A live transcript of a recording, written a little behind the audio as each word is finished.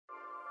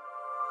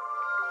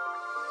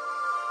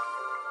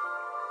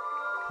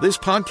This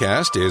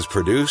podcast is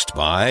produced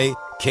by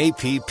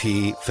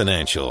KPP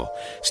Financial.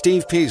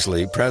 Steve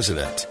Peasley,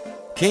 President.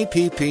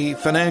 KPP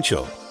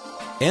Financial.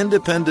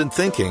 Independent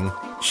thinking,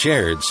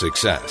 shared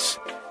success.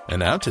 And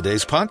now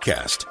today's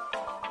podcast.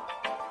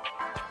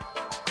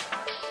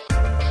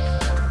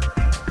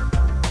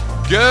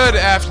 Good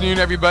afternoon,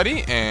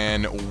 everybody,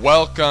 and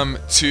welcome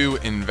to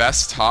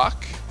Invest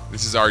Talk.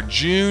 This is our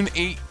June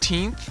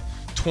 18th,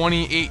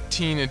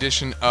 2018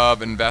 edition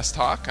of Invest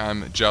Talk.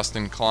 I'm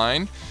Justin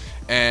Klein,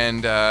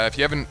 and if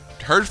you haven't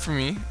heard from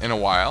me in a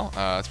while,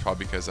 it's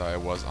probably because I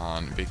was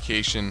on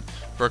vacation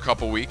for a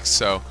couple weeks,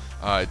 so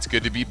it's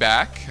good to be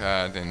back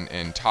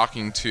and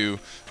talking to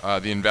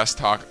the Invest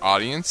Talk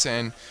audience,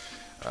 and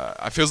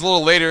it feels a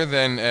little later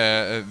than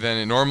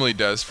it normally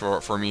does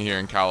for me here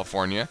in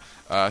California.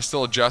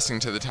 Still adjusting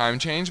to the time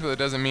change, but that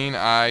doesn't mean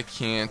I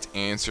can't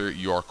answer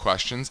your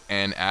questions.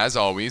 And as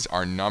always,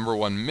 our number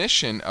one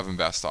mission of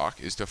Invest Talk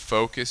is to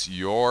focus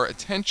your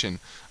attention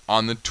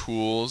on the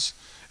tools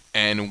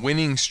and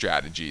winning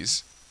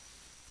strategies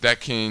that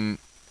can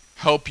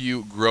help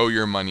you grow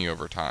your money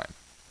over time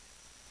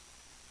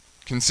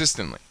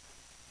consistently.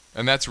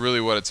 And that's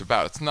really what it's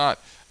about. It's not,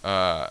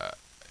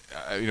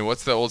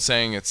 what's the old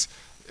saying? It's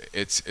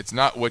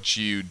not what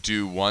you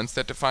do once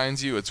that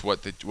defines you. It's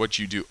what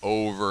you do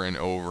over and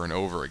over and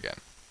over again,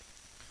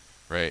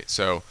 right?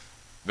 So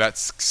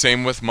that's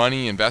same with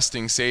money,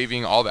 investing,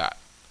 saving, all that.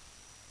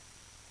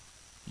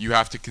 You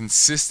have to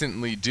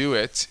consistently do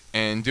it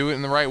and do it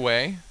in the right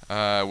way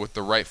with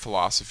the right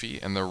philosophy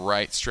and the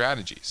right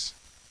strategies.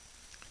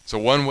 So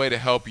one way to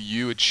help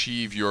you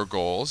achieve your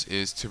goals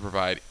is to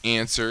provide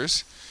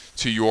answers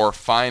to your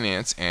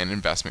finance and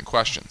investment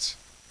questions.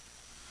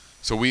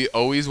 So we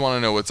always want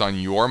to know what's on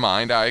your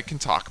mind. I can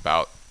talk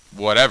about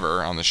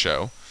whatever on the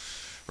show,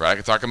 right? I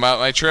could talk about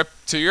my trip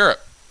to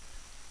Europe.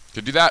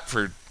 Could do that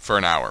for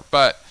an hour,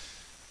 but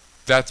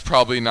that's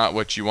probably not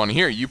what you want to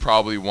hear. You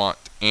probably want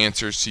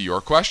answers to your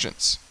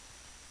questions.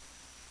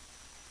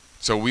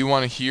 So we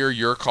want to hear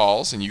your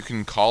calls, and you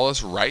can call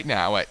us right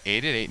now at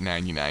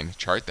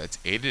 888-99-CHART. That's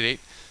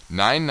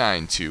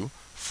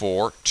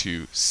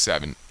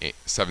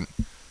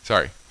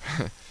 888-992-4278.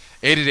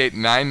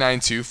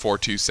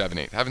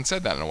 888-992-4278. Haven't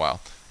said that in a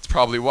while. It's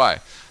probably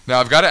why.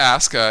 Now, I've got to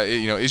ask,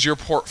 is your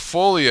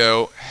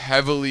portfolio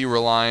heavily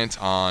reliant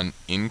on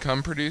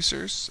income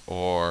producers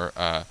or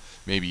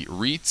maybe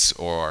REITs,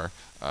 or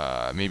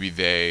maybe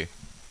they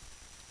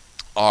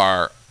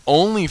are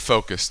only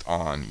focused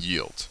on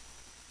yield?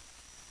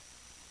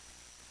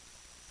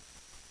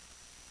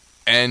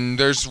 And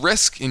there's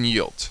risk in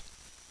yield.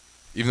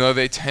 Even though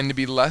they tend to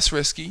be less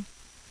risky,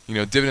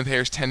 dividend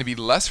payers tend to be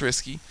less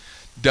risky,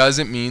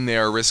 doesn't mean they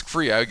are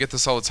risk-free. I get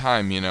this all the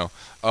time,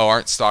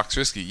 aren't stocks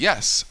risky?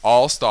 Yes,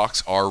 all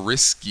stocks are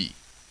risky.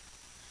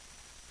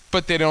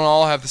 But they don't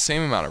all have the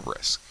same amount of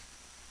risk.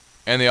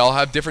 And they all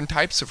have different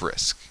types of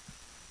risk.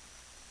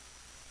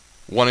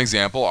 One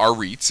example, our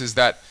REITs, is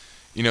that,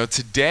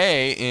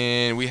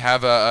 today we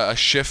have a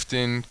shift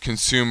in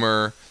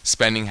consumer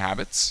spending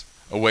habits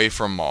away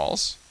from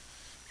malls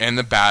and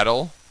the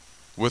battle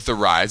with the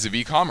rise of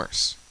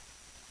e-commerce.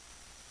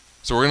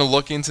 So we're going to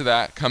look into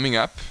that coming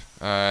up.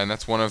 And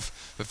that's one of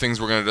the things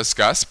we're going to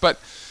discuss. But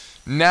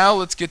now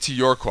let's get to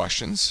your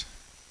questions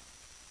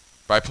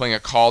by playing a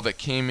call that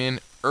came in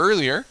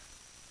earlier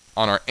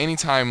on our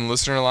Anytime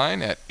Listener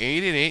line at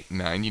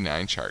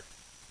 888-99-CHART.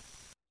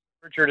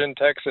 Richard in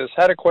Texas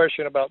had a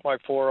question about my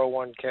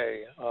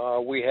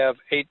 401k. We have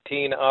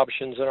 18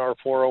 options in our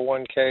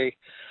 401k.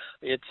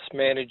 It's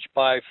managed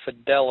by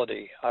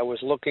Fidelity. I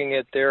was looking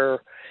at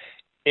their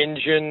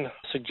engine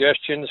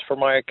suggestions for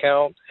my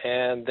account,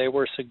 and they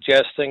were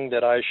suggesting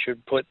that I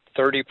should put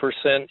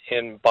 30%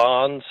 in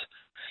bonds.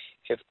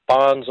 If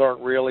bonds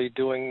aren't really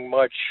doing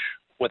much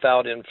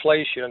without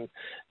inflation,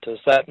 does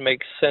that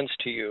make sense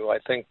to you? I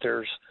think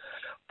there's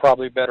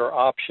probably better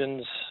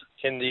options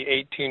in the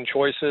 18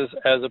 choices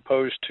as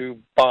opposed to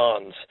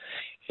bonds.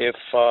 If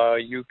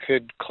you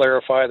could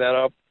clarify that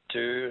up,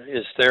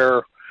 is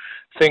their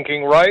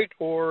thinking right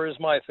or is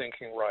my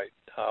thinking right?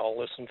 I'll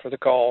listen for the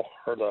call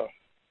or the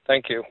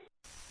Thank you.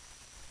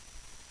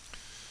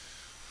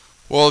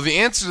 Well, the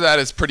answer to that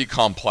is pretty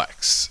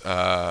complex.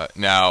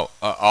 Now,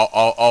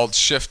 I'll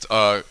shift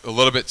a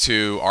little bit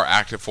to our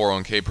active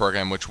 401k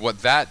program, which what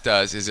that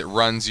does is it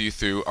runs you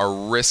through a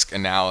risk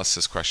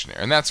analysis questionnaire.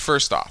 And that's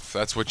first off,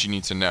 that's what you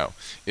need to know,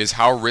 is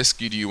how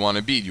risky do you want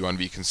to be? Do you want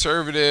to be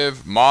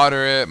conservative,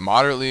 moderate,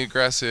 moderately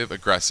aggressive,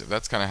 aggressive?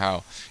 That's kind of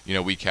how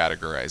we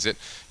categorize it.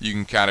 You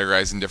can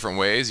categorize in different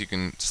ways. You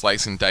can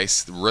slice and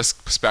dice the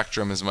risk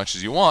spectrum as much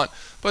as you want,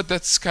 but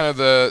that's kind of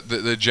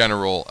the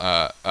general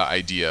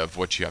idea of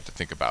what you have to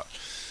think about.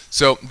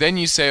 So then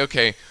you say,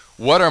 okay,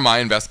 what are my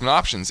investment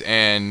options?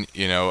 And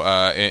in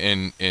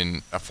a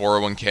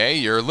 401k,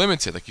 you're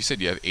limited. Like you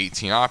said, you have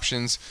 18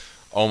 options.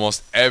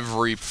 Almost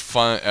every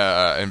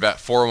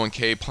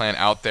 401k plan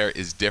out there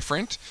is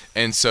different,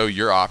 and so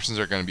your options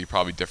are going to be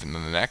probably different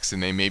than the next,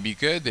 and they may be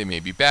good, they may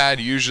be bad.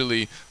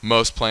 Usually,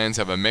 most plans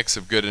have a mix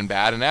of good and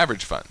bad and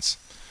average funds.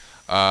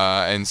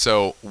 And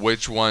so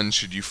which one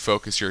should you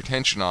focus your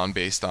attention on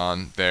based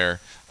on their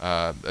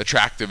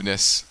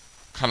attractiveness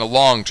kind of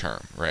long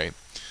term, right?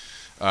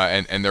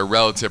 And their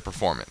relative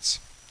performance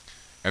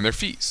and their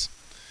fees.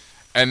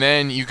 And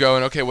then you go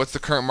and, okay, what's the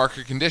current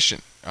market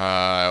condition?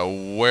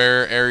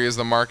 Where areas of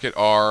the market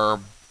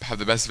have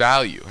the best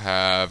value,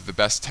 have the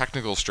best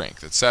technical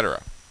strength,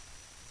 etc.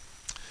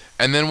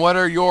 And then what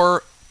are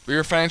your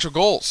financial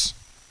goals?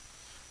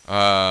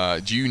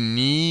 Do you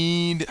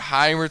need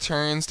high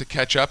returns to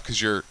catch up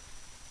because you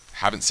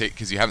haven't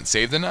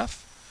saved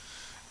enough,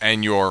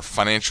 and your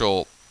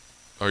financial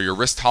or your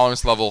risk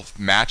tolerance level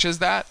matches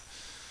that?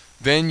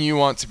 Then you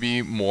want to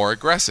be more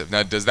aggressive.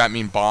 Now, does that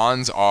mean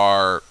bonds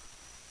are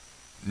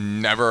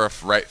never a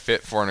right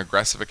fit for an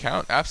aggressive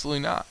account?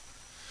 Absolutely not.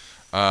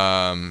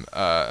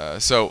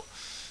 So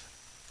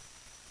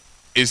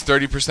is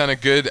 30% a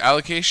good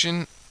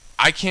allocation?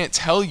 I can't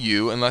tell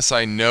you unless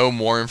I know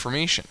more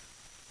information.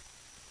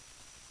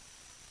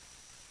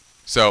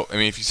 So, I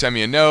mean, if you send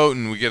me a note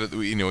and we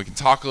can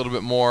talk a little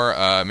bit more,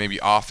 maybe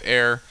off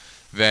air,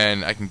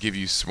 then I can give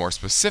you some more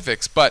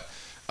specifics. But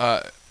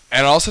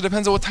and it also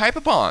depends on what type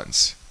of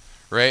bonds,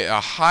 right?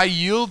 High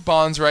yield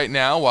bonds right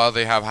now, while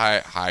they have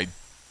high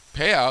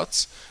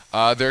payouts,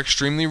 they're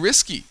extremely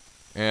risky.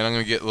 And I'm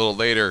going to get a little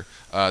later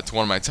to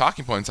one of my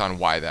talking points on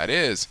why that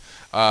is.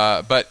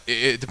 But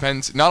it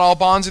depends. Not all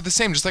bonds are the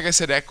same. Just like I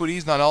said,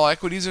 equities, not all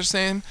equities are the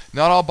same.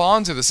 Not all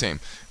bonds are the same.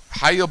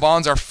 High yield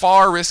bonds are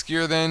far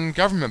riskier than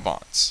government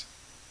bonds.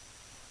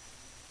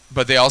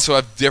 But they also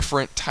have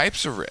different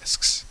types of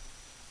risks.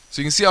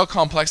 So you can see how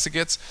complex it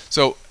gets.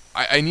 So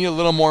I need a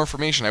little more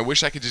information. I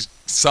wish I could just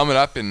sum it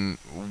up in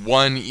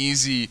one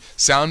easy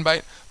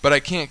soundbite, but I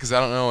can't because I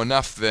don't know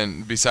enough.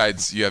 Then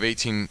besides, you have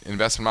 18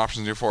 investment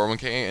options in your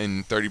 401k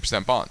and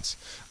 30% bonds.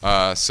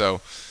 So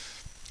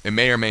it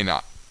may or may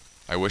not.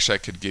 I wish I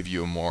could give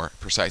you a more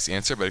precise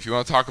answer, but if you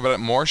want to talk about it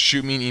more,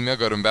 shoot me an email.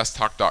 Go to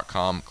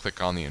investtalk.com,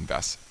 click on the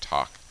Invest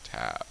Talk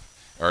tab.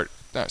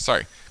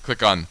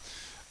 Click on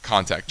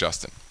Contact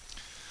Justin.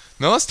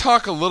 Now let's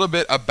talk a little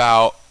bit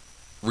about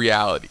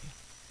reality.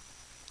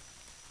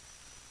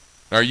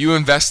 Are you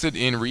invested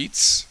in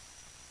REITs?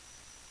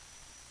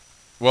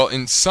 Well,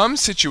 in some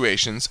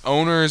situations,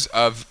 owners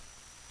of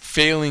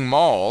failing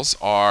malls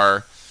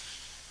are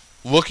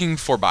looking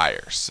for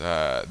buyers.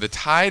 The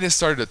tide has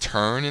started to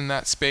turn in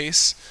that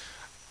space.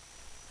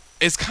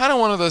 It's kind of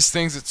one of those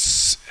things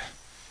that's,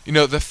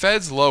 the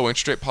Fed's low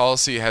interest rate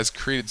policy has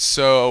created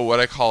what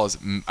I call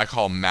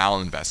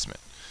malinvestment,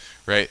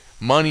 right?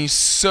 Money's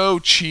so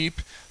cheap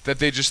that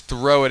they just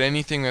throw at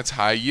anything that's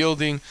high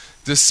yielding,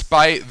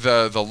 despite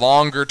the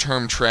longer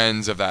term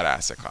trends of that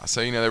asset class.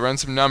 So they run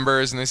some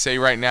numbers and they say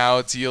right now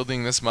it's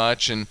yielding this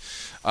much, and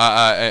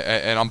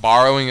I'm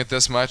borrowing at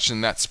this much,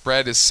 and that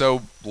spread is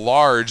so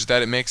large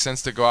that it makes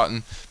sense to go out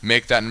and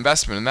make that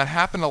investment. And that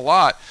happened a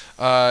lot,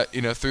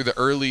 through the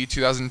early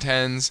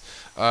 2010s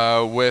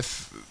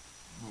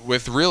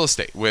with real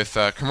estate, with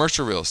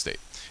commercial real estate,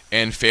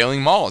 and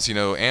failing malls.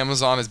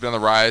 Amazon has been on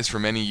the rise for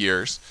many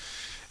years,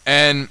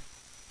 and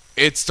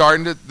it's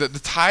starting to the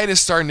tide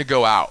is starting to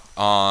go out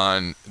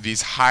on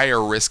these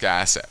higher risk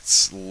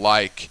assets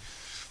like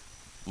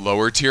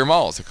lower tier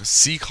malls, like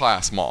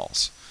C-class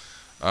malls,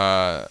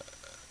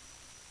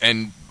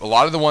 and a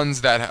lot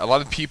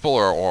of people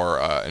or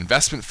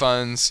investment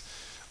funds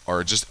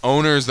or just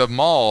owners of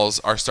malls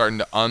are starting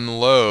to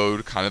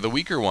unload kind of the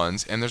weaker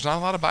ones, and there's not a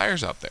lot of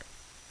buyers out there.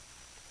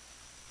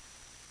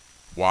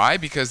 Why?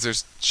 Because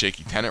there's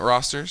shaky tenant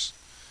rosters,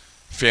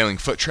 failing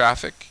foot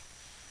traffic,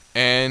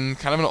 and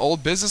kind of an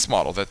old business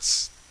model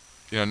that's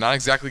not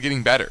exactly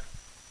getting better.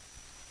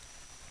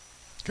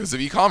 Because of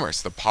e-commerce.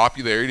 The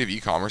popularity of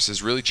e-commerce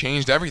has really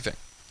changed everything.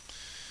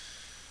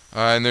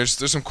 And there's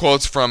some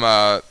quotes from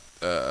a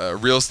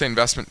real estate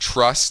investment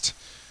trust,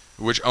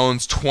 which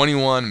owns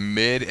 21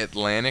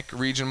 mid-Atlantic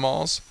region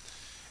malls.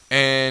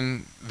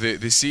 And the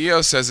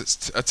CEO says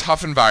it's a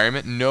tough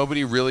environment.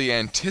 Nobody really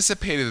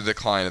anticipated the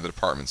decline of the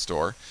department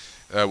store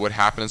would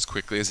happen as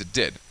quickly as it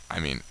did. I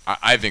mean,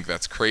 I think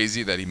that's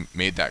crazy that he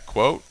made that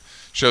quote.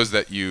 Shows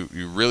that you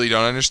really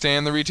don't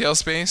understand the retail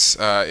space.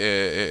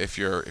 If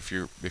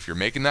you're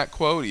making that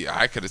quote,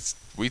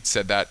 we'd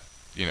said that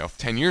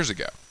 10 years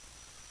ago.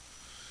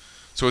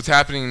 So what's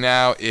happening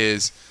now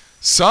is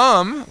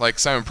some, like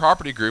Simon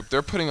Property Group,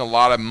 they're putting a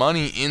lot of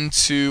money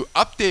into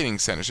updating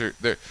centers.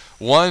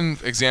 One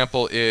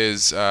example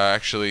is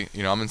actually,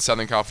 I'm in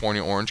Southern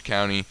California, Orange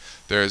County.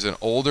 There's an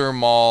older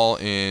mall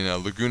in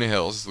Laguna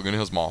Hills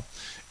Mall,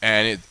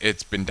 and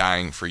it's been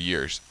dying for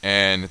years,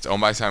 and it's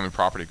owned by Simon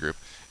Property Group.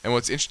 And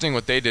what's interesting,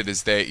 what they did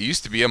is it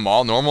used to be a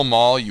mall, normal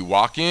mall. You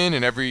walk in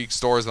and every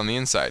store is on the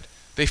inside.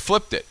 They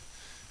flipped it.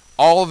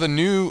 All of the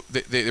new,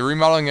 they're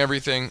remodeling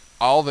everything.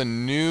 All the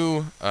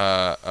new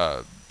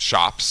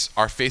shops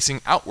are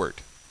facing outward,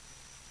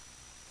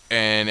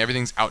 and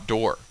everything's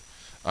outdoor.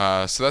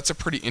 So that's a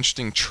pretty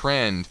interesting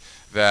trend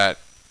that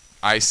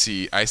I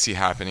see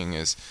happening,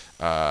 is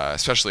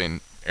especially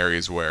in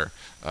areas where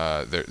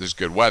there's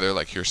good weather,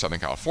 like here in Southern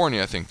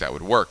California. I think that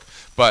would work.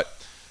 But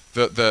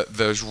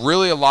there's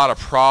really a lot of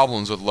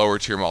problems with lower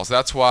tier malls.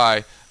 That's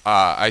why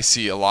I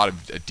see a lot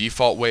of a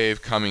default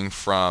wave coming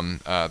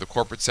from the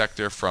corporate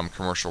sector, from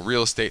commercial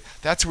real estate.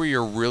 That's where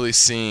you're really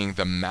seeing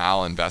the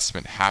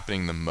malinvestment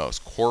happening the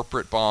most.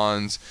 Corporate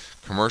bonds,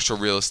 commercial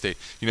real estate.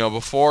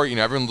 Before,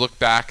 everyone looked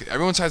back.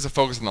 Everyone tries to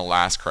focus on the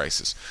last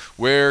crisis.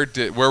 Where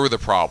were the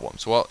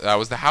problems? Well, that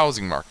was the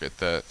housing market,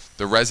 the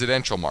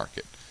residential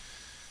market.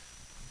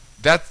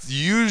 That's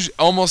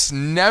almost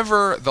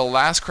never, the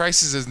last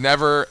crisis is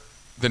never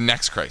the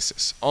next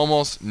crisis.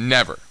 Almost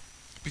never.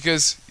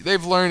 Because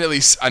they've learned at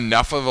least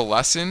enough of a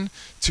lesson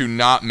to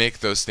not make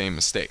those same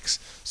mistakes.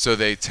 So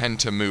they tend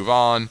to move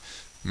on,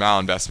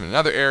 malinvestment in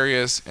other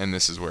areas, and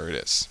this is where it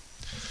is.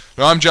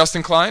 Now, I'm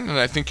Justin Klein, and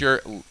I thank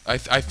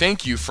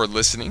you for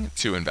listening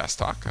to Invest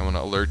Talk. I want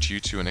to alert you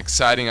to an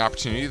exciting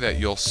opportunity that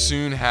you'll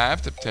soon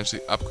have to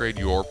potentially upgrade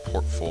your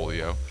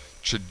portfolio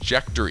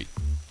trajectory.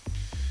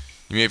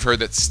 You may have heard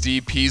that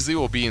Steve Peasley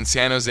will be in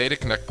San Jose to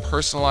conduct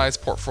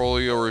personalized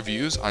portfolio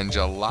reviews on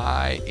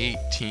July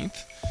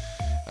 18th.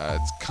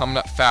 It's coming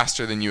up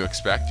faster than you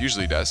expect,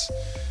 usually does.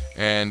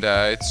 And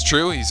it's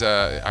true.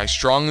 I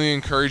strongly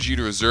encourage you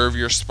to reserve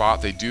your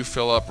spot. They do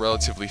fill up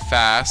relatively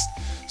fast.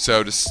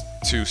 So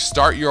to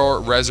start your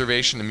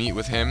reservation to meet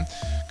with him,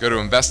 go to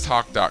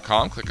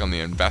investtalk.com, click on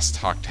the Invest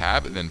Talk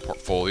tab, and then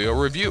Portfolio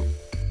Review.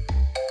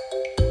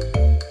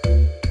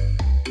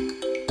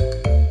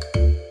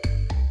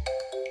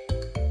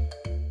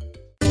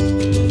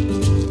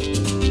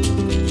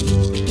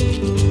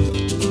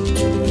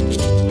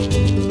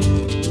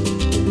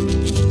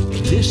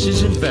 This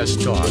is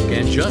Invest Talk,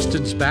 and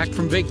Justin's back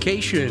from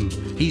vacation.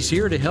 He's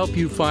here to help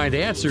you find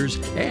answers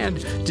and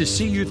to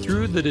see you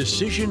through the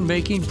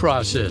decision-making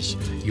process.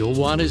 You'll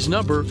want his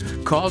number.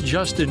 Call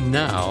Justin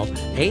now,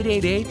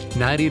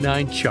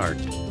 888-99-CHART.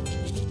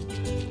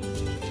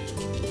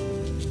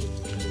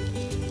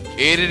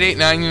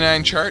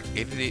 888-99-CHART,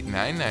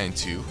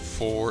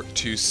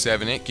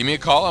 888-992-4278. Give me a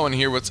call. I want to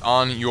hear what's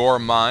on your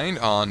mind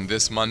on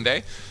this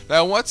Monday.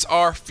 Now, what's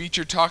our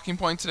featured talking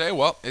point today?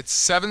 Well, it's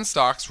 7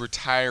 stocks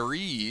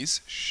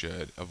retirees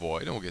should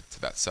avoid, and we'll get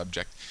to that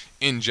subject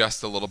in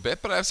just a little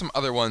bit, but I have some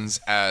other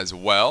ones as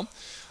well.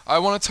 I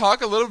want to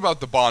talk a little bit about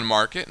the bond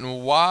market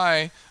and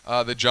why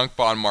the junk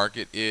bond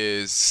market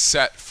is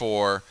set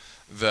for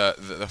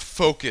the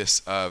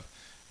focus of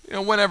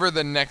whenever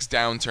the next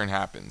downturn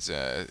happens.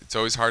 It's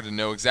always hard to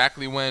know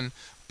exactly when,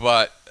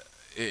 but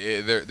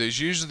there's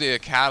usually a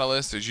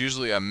catalyst. There's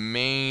usually a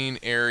main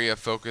area of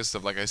focus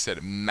of, like I said,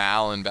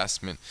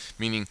 malinvestment,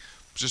 meaning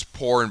just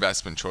poor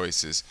investment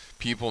choices.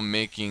 People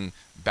making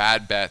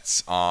bad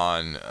bets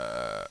on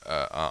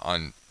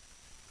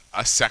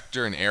a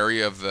sector, an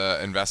area of the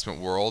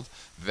investment world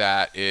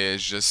that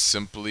is just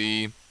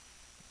simply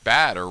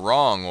bad or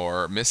wrong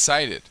or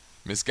misguided.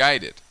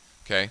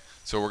 Okay,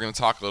 so we're going to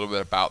talk a little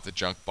bit about the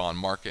junk bond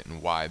market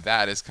and why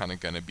that is kind of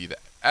going to be the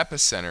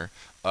epicenter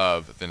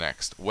of the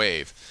next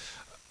wave.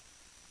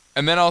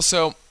 And then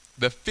also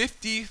the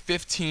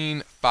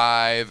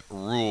 50-15-5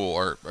 rule,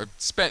 or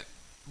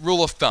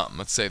rule of thumb,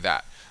 let's say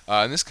that.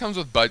 And this comes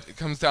with it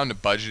comes down to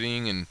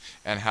budgeting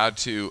and how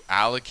to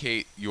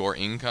allocate your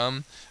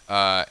income,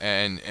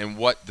 and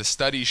what the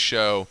studies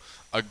show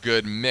a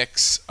good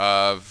mix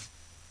of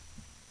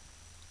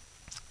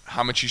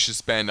how much you should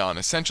spend on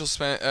essential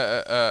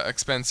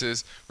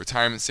expenses,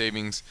 retirement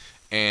savings,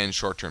 and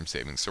short-term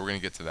savings. So we're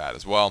going to get to that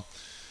as well.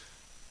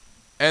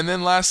 And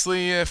then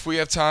lastly, if we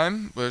have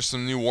time, there's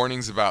some new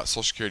warnings about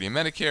Social Security and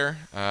Medicare,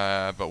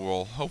 but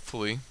we'll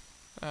hopefully,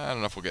 I don't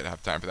know if we'll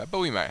have time for that, but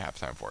we might have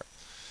time for it.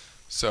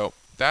 So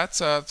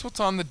that's what's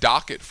on the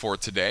docket for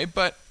today,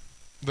 but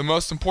the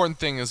most important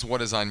thing is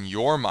what is on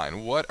your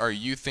mind. What are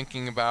you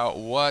thinking about?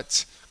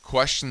 What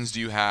questions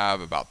do you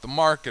have about the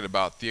market,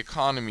 about the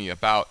economy,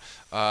 about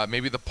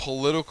maybe the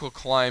political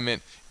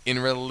climate in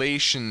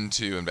relation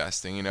to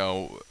investing?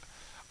 I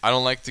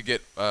don't like to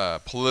get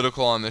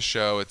political on this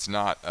show. It's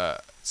not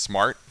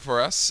smart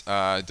for us.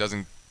 It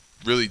doesn't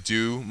really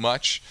do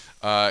much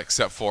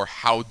except for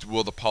how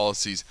will the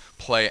policies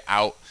play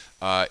out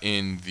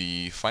in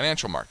the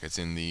financial markets,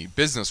 in the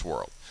business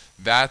world.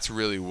 That's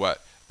really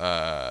what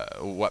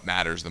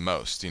matters the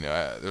most.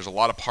 There's a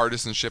lot of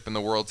partisanship in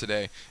the world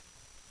today,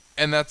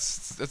 and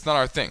that's not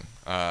our thing.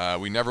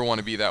 We never want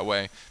to be that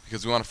way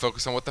because we want to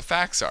focus on what the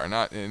facts are.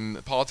 Not in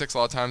politics, a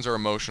lot of times are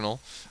emotional,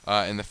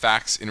 and the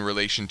facts in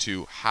relation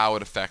to how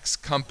it affects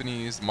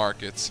companies,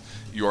 markets,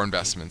 your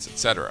investments,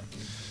 etc.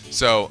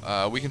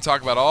 So we can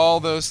talk about all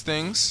those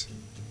things.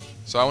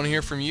 So I want to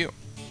hear from you.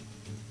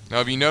 Now,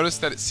 have you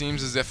noticed that it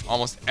seems as if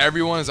almost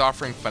everyone is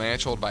offering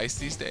financial advice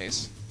these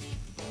days?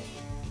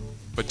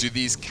 But do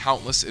these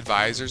countless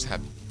advisors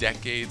have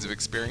decades of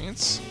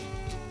experience?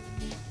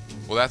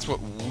 Well, that's what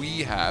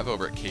we have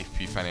over at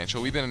KP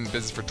Financial. We've been in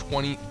business for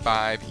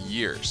 25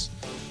 years.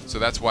 So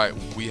that's why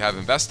we have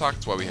Invest Talk.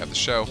 That's why we have the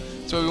show.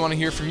 That's why we want to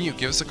hear from you.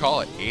 Give us a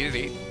call at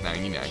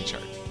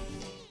 888-99-CHART.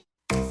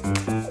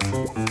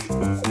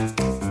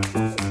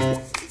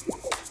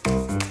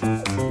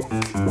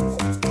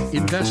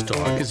 Invest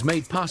Talk is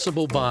made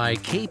possible by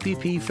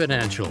KPP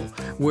Financial,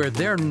 where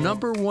their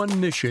number one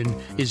mission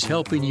is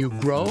helping you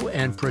grow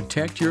and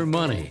protect your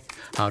money.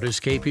 How does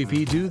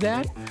KPP do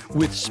that?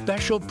 With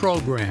special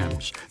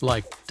programs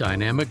like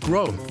Dynamic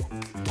Growth,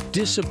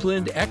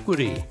 Disciplined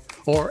Equity,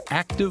 or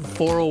Active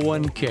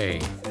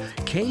 401k.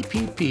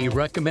 KPP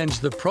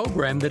recommends the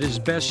program that is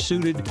best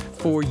suited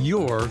for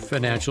your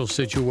financial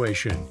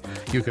situation.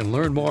 You can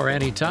learn more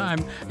anytime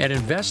at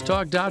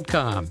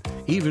investtalk.com.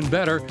 Even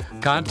better,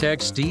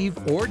 contact Steve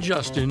or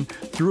Justin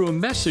through a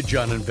message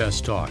on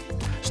InvestTalk.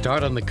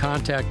 Start on the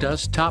Contact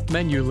Us top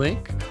menu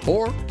link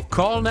or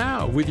call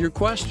now with your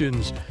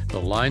questions. The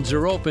lines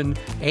are open,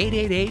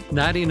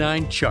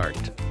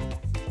 888-99-CHART.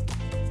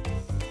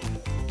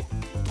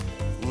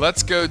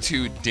 Let's go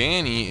to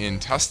Danny in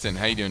Tustin.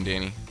 How you doing,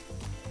 Danny?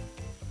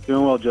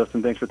 Doing well,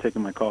 Justin. Thanks for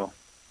taking my call.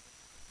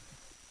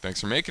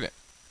 Thanks for making it.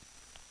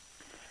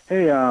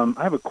 Hey, I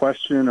have a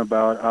question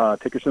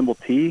about ticker symbol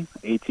T,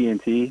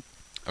 AT&T.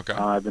 Okay.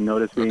 I've been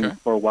noticing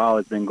for a while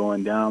it's been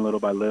going down little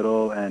by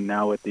little, and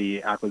now with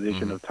the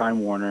acquisition of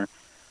Time Warner,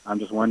 I'm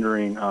just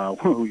wondering,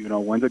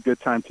 when's a good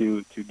time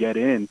to get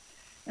in,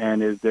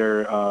 and is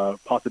there a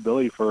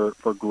possibility for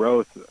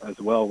growth as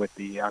well with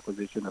the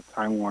acquisition of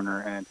Time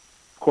Warner, and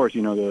of course,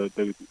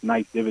 the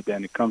nice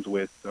dividend it comes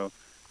with. So,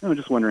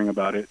 just wondering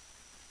about it.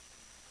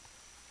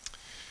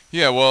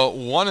 Yeah, well,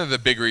 one of the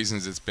big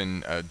reasons it's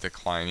been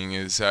declining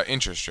is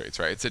interest rates,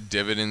 right? It's a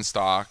dividend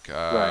stock.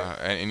 Right.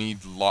 Any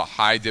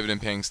high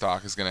dividend-paying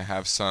stock is going to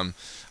have some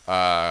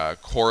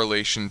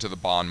correlation to the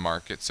bond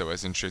market. So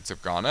as interest rates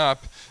have gone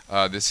up,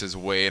 this has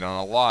weighed on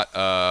a lot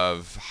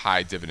of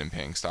high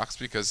dividend-paying stocks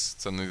because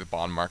suddenly the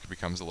bond market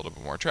becomes a little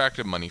bit more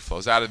attractive. Money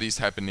flows out of these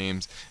type of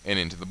names and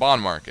into the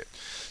bond market.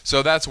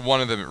 So that's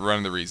one of the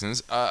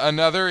reasons.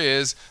 Another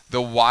is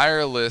the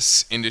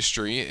wireless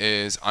industry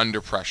is under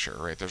pressure,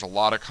 right? There's a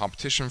lot of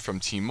competition from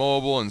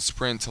T-Mobile and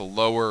Sprint to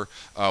lower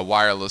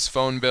wireless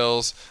phone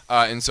bills,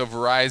 and so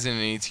Verizon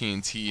and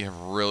AT&T have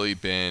really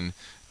been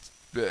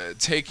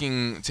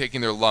taking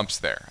their lumps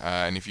there.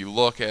 And if you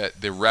look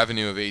at the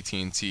revenue of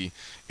AT&T,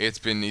 it's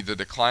been either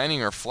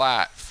declining or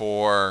flat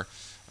for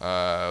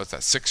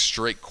 6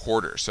 straight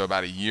quarters, so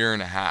about a year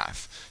and a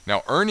half.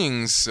 Now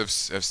earnings have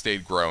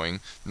stayed growing,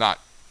 not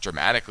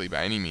dramatically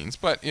by any means,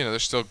 but they're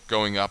still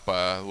going up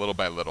little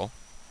by little.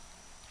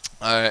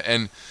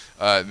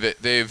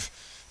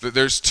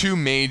 There's two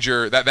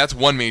major, that's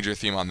one major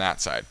theme on that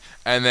side.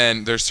 And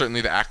then there's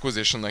certainly the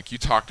acquisition like you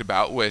talked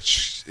about,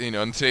 which, in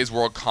today's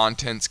world,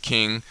 content's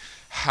king.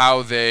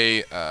 How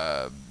they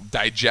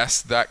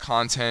digest that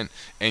content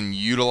and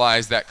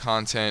utilize that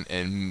content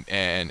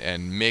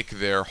and make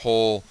their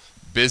whole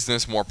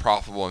business more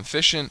profitable and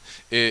efficient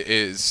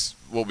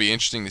will be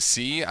interesting to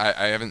see.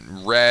 I haven't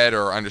read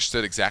or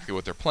understood exactly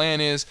what their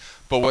plan is,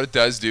 but what it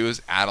does do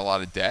is add a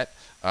lot of debt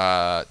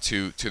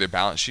to their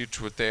balance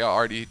sheet, which they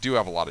already do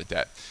have a lot of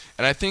debt.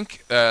 And I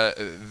think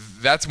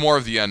that's more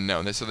of the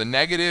unknown. So the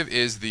negative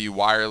is the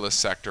wireless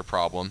sector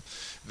problem.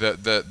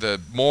 The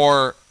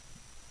more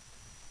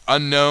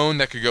unknown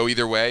that could go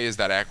either way is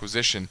that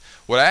acquisition.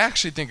 What I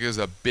actually think is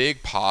a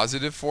big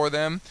positive for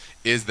them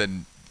is the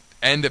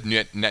end of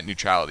net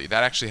neutrality.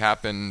 That actually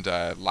happened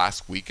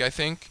last week, I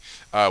think,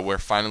 where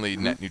finally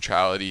net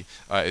neutrality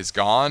is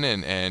gone,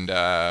 and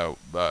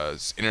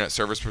internet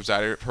service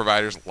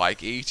providers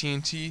like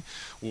AT&T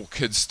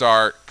could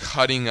start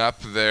cutting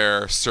up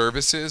their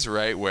services,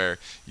 right, where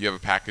you have a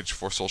package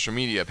for social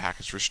media, a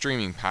package for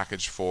streaming,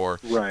 package for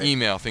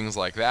email, things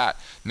like that.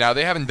 Now,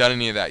 they haven't done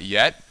any of that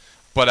yet,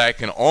 but I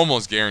can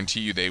almost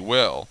guarantee you they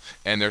will,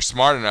 and they're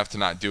smart enough to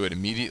not do it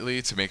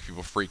immediately to make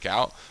people freak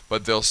out,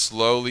 but they'll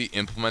slowly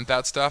implement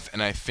that stuff,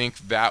 and I think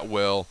that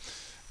will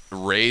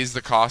raise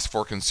the cost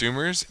for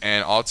consumers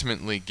and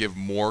ultimately give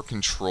more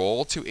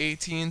control to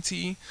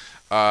AT&T,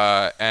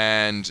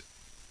 and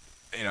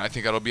I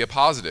think that'll be a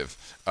positive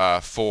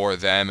for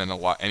them and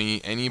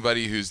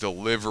anybody who's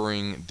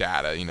delivering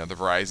data, the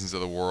Verizons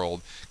of the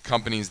world,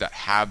 companies that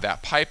have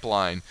that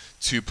pipeline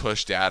to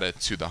push data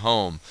to the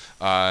home,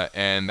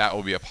 and that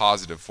will be a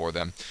positive for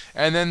them.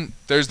 And then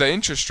there's the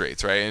interest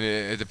rates, right?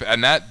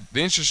 And that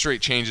the interest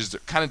rate changes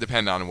kind of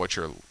depend on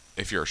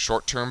if you're a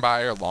short-term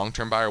buyer,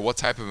 long-term buyer. What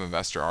type of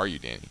investor are you,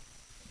 Danny?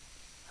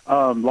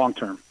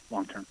 Long-term.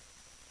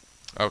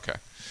 Okay.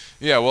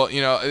 Yeah, well,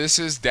 this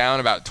is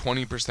down about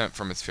 20%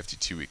 from its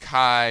 52-week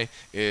high.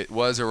 It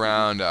was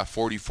around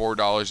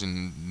 $44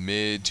 in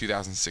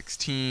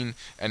mid-2016,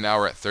 and now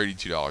we're at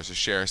 $32 a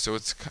share. So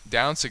it's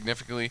down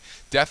significantly,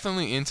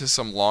 definitely into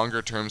some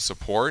longer-term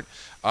support.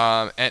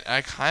 And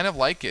I kind of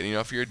like it.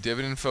 If you're a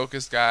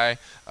dividend-focused guy,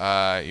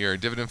 you're a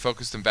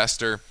dividend-focused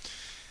investor,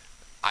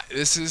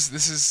 this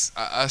is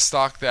a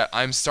stock that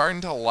I'm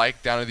starting to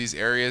like down to these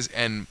areas,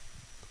 and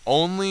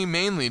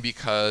mainly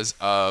because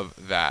of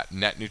that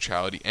net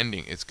neutrality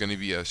ending. It's going to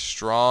be a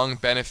strong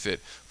benefit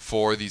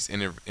for these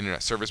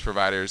internet service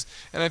providers,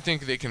 and I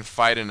think they can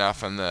fight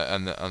enough on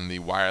the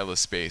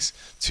wireless space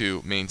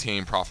to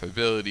maintain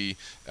profitability,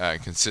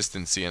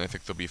 consistency, and I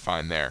think they'll be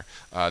fine there.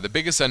 The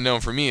biggest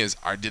unknown for me is,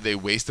 did they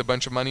waste a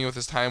bunch of money with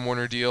this Time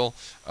Warner deal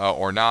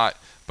or not?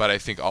 but I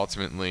think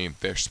ultimately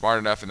they're smart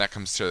enough, and that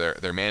comes to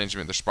their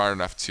management. They're smart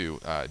enough to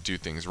do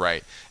things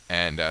right,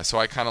 and so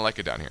I kind of like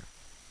it down here.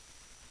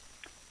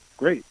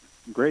 Great.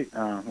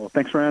 Well,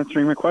 thanks for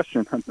answering my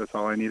question. That's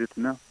all I needed to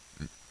know.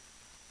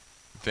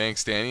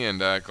 Thanks, Danny, and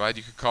glad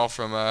you could call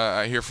from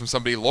hear from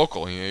somebody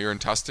local. You're in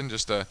Tustin,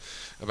 just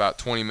about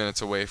 20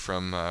 minutes away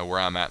from where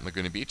I'm at in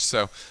Laguna Beach.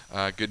 So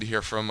good to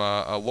hear from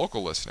a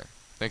local listener.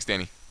 Thanks,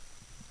 Danny.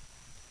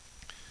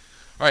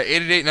 All right,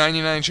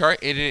 888-99-CHART,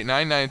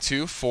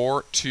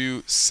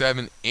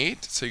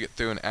 888-992-4278. So you get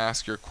through and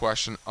ask your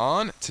question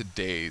on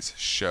today's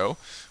show.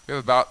 We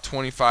have about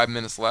 25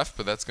 minutes left,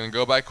 but that's going to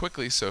go by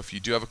quickly. So if you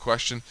do have a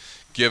question,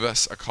 give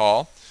us a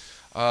call.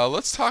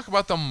 Let's talk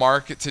about the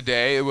market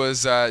today. It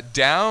was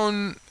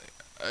down.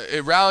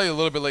 It rallied a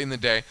little bit late in the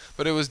day,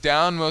 but it was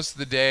down most of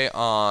the day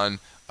on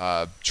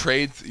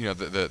trade.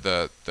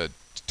 The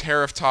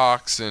tariff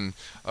talks, and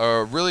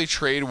really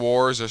trade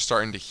wars are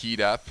starting to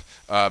heat up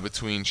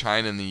between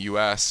China and the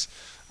U.S.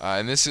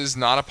 And this is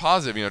not a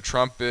positive.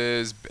 Trump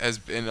has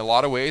in a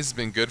lot of ways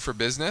been good for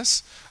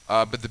business,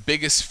 but the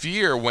biggest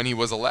fear when he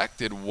was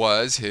elected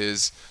was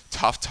his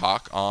tough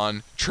talk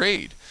on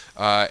trade.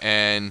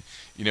 And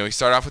he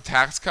started off with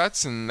tax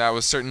cuts, and that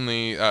was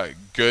certainly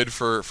good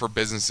for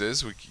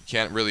businesses. We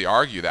can't really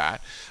argue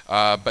that.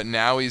 But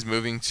now he's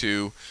moving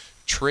to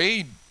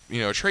trade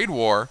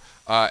war,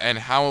 and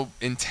how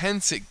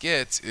intense it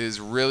gets is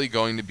really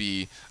going to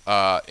be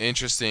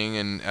interesting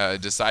and a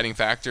deciding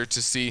factor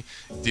to see,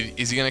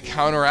 is he going to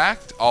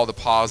counteract all the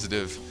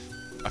positive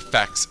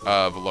effects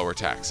of lower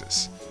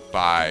taxes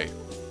by,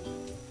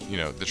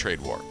 the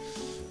trade war.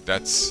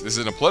 This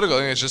isn't a political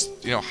thing. It's just,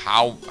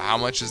 how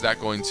much is that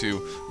going to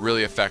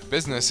really affect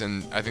business?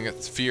 And I think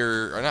it's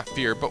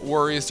but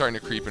worry is starting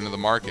to creep into the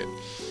market.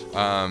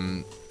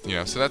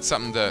 So that's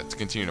something to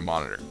continue to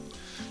monitor.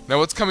 Now,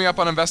 what's coming up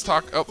on Invest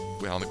Talk? I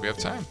don't think we have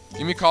time.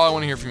 Give me a call. I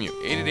want to hear from you.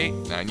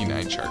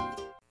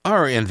 888-99-CHART.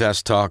 Our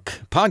Invest Talk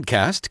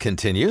podcast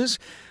continues.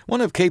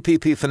 One of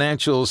KPP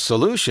Financial's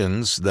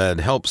solutions that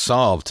helps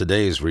solve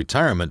today's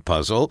retirement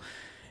puzzle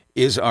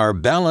is our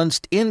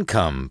balanced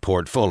income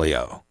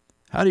portfolio.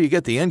 How do you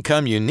get the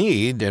income you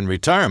need in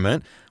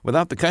retirement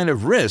without the kind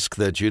of risk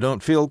that you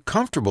don't feel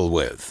comfortable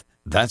with?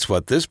 That's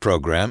what this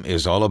program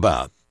is all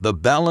about, the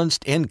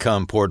Balanced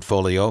Income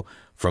Portfolio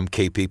from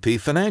KPP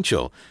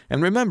Financial.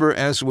 And remember,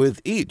 as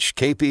with each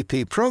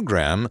KPP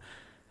program,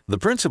 the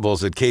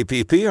principals at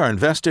KPP are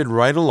invested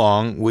right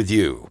along with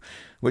you.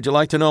 Would you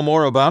like to know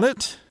more about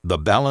it? The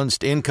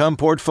Balanced Income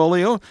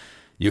Portfolio?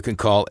 You can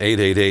call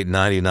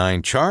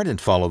 888-99-CHART and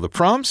follow the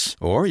prompts,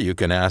 or you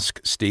can ask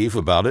Steve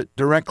about it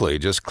directly.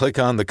 Just click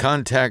on the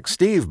Contact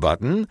Steve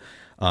button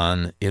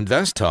on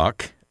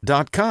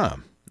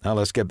investtalk.com. Now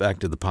let's get back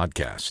to the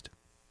podcast.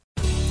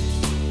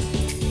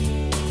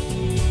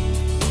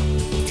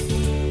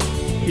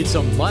 It's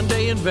a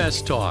Monday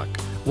Invest Talk.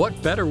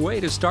 What better way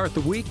to start the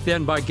week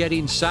than by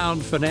getting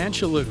sound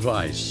financial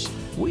advice?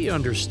 We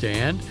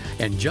understand,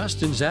 and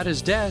Justin's at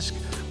his desk,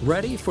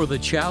 ready for the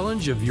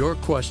challenge of your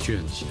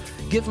questions.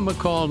 Give him a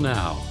call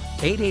now,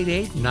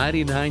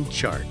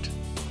 888-99-CHART.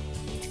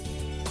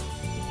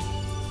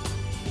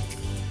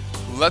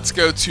 Let's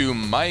go to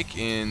Mike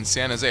in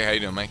San Jose. How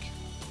you doing, Mike?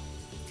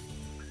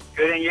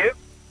 Good, and you?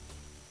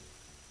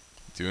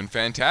 Doing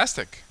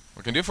fantastic.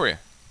 What can I do for you?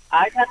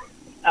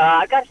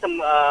 I got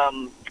some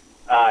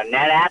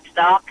NetApp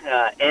stock,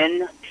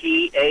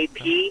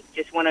 NTAP.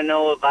 Just want to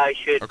know if I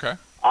should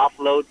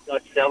offload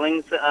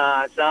selling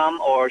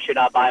some, or should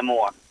I buy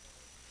more?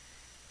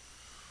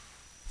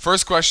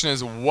 First question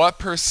is, what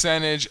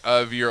percentage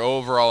of your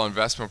overall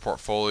investment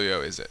portfolio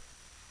is it?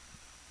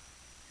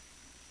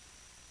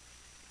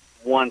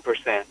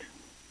 1%.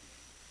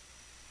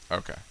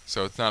 Okay,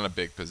 so it's not a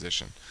big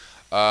position.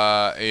 So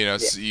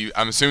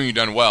I'm assuming you've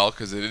done well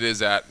because it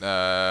is at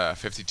a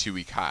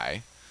 52-week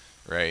high,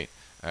 right?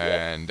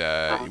 And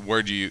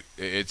where do you?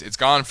 It's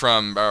gone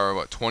from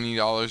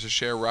 $20 a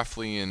share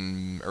roughly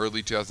in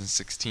early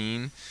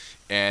 2016,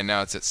 and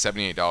now it's at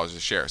 $78 a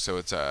share. So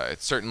it's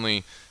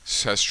certainly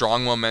has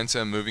strong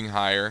momentum, moving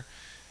higher.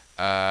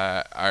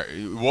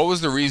 What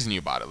was the reason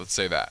you bought it? Let's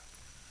say that.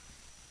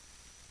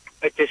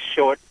 It's just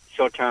short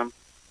term.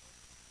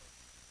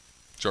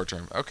 Short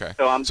term, okay.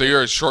 So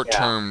you're a short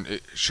term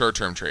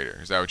trader.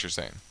 Is that what you're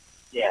saying?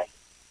 Yes.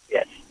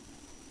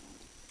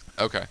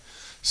 Okay.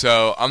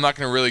 So I'm not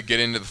going to really get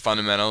into the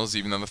fundamentals,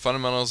 even though the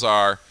fundamentals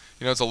are,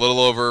 it's a little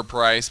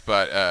overpriced,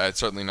 but it's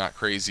certainly not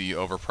crazy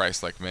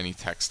overpriced like many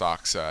tech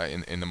stocks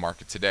in the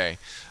market today.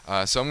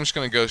 So I'm just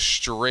going to go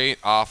straight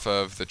off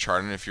of the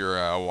chart, and if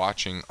you're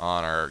watching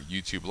on our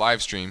YouTube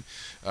live stream,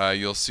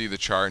 you'll see the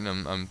chart,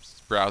 and I'm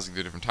browsing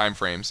the different time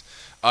frames.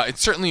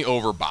 It's certainly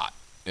overbought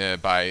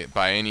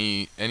by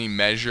any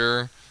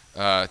measure.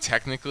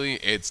 Technically,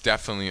 it's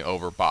definitely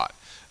overbought.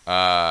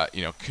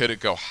 Could it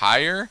go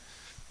higher?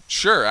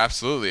 Sure,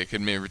 absolutely. It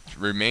could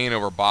remain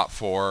overbought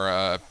for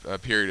a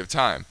period of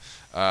time.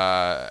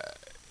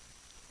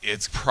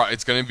 It's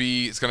going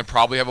to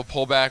probably have a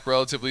pullback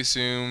relatively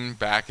soon,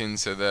 back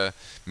into the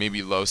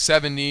maybe low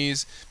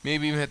 70s,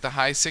 maybe even hit the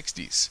high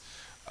 60s.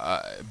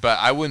 but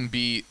I wouldn't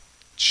be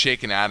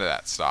shaken out of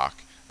that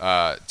stock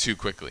too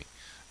quickly.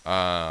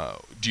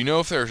 Do you know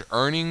if there's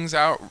earnings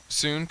out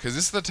soon? Because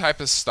this is the type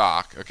of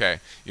stock, okay,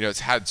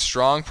 it's had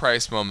strong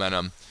price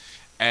momentum,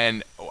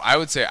 and I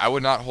would say I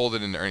would not hold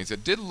it into earnings.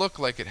 It did look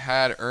like it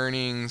had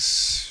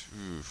earnings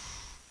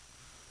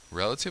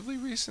relatively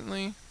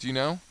recently. Do you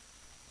know?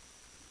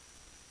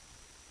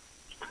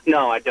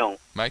 No, I don't.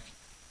 Mike?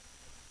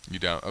 You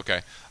don't?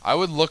 Okay. I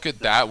would look at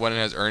that when it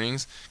has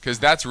earnings, because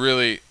that's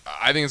really,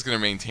 I think it's going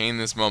to maintain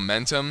this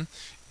momentum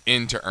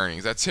into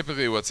earnings. That's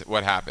typically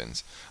what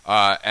happens.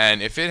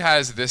 And if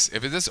it's this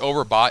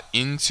overbought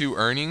into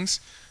earnings,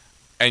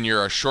 and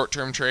you're a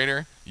short-term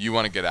trader, you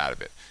want to get out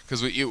of it.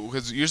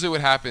 Because usually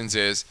what happens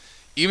is,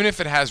 even if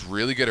it has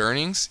really good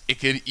earnings, it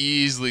could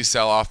easily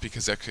sell off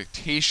because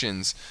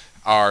expectations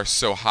are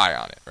so high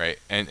on it, right?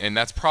 And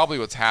that's probably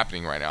what's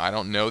happening right now. I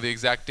don't know the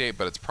exact date,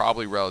 but it's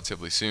probably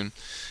relatively soon.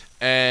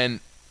 And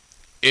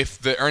if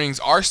the earnings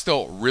are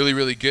still really,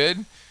 really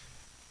good,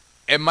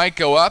 it might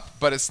go up,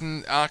 but it's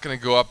not going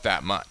to go up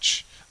that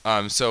much.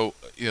 So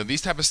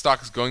these type of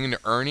stocks going into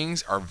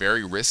earnings are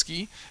very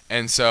risky,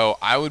 and so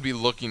I would be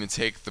looking to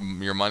take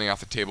your money off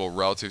the table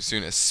relatively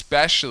soon,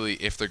 especially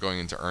if they're going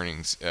into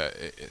earnings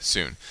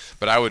soon.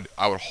 But I would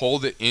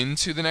hold it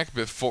into the next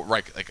before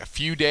like a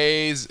few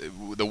days,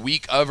 the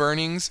week of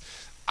earnings.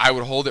 I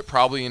would hold it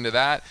probably into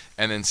that,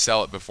 and then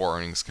sell it before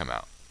earnings come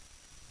out.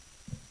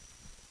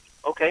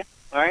 Okay.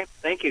 All right.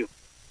 Thank you.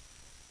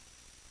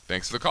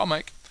 Thanks for the call,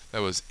 Mike.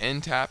 That was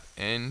NTAP,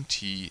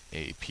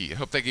 NTAP. I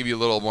hope that gave you a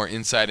little more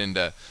insight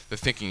into the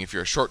thinking. If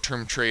you're a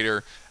short-term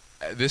trader,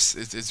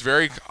 it's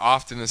very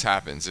often this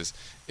happens,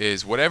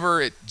 is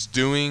whatever it's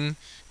doing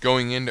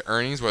going into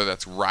earnings, whether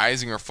that's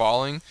rising or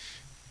falling,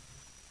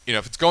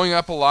 if it's going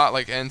up a lot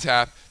like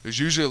NTAP, there's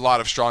usually a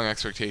lot of strong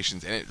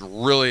expectations, and it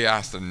really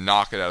has to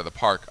knock it out of the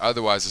park.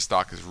 Otherwise, the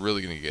stock is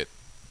really going to get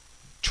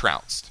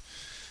trounced.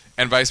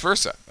 And vice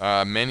versa.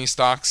 Many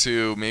stocks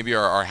who maybe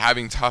are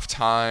having tough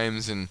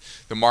times and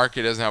the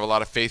market doesn't have a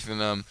lot of faith in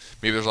them,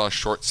 maybe there's a lot of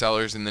short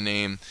sellers in the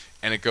name,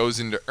 and it goes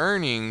into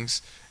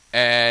earnings,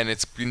 and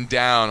it's been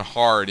down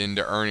hard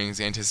into earnings,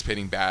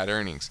 anticipating bad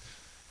earnings.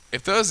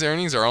 If those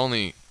earnings are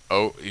only,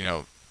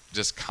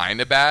 just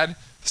kind of bad,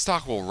 the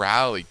stock will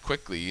rally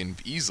quickly and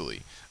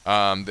easily.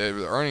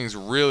 The earnings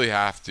really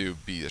have to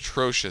be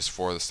atrocious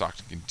for the stock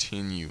to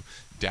continue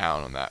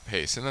down on that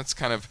pace, and that's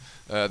kind of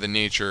the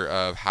nature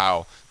of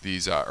how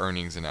these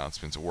earnings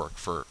announcements work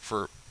for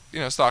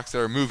stocks that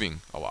are moving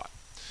a lot.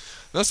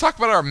 Let's talk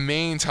about our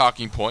main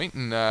talking point,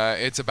 and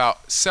it's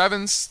about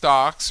 7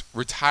 stocks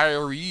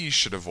retirees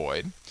should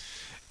avoid.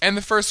 And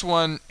the first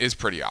one is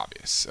pretty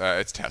obvious.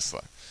 It's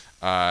Tesla.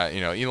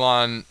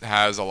 Elon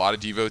has a lot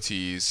of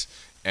devotees,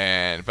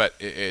 but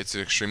it's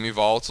an extremely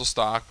volatile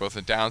stock, both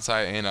the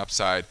downside and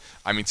upside.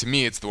 I mean, to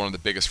me, it's one of the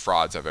biggest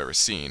frauds I've ever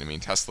seen. I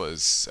mean, Tesla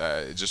is,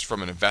 just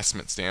from an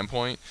investment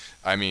standpoint,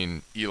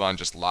 Elon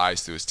just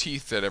lies through his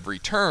teeth at every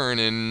turn,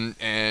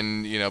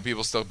 and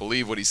people still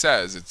believe what he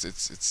says.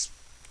 It's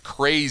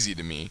crazy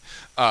to me,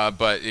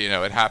 but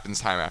it happens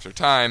time after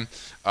time.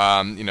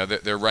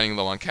 They're running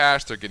low on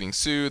cash, they're getting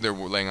sued, they're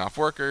laying off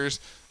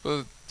workers.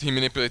 But he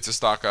manipulates the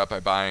stock up by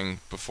buying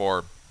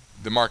before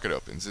the market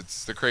opens.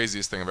 It's the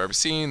craziest thing I've ever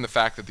seen. The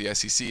fact that the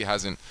SEC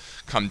hasn't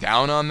come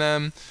down on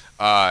them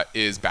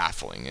is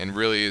baffling, and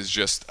really is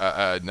just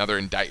another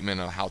indictment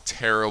of how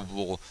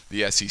terrible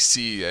the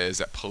SEC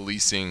is at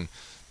policing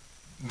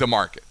the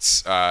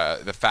markets.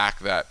 The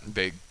fact that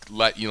they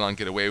let Elon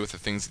get away with the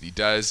things that he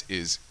does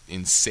is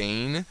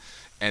insane,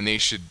 and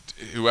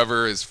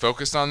whoever is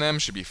focused on them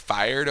should be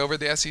fired over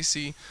the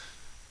SEC.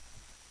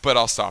 But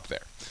I'll stop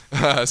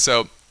there.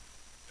 So,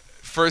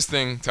 first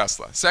thing,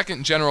 Tesla.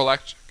 Second, General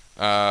Electric.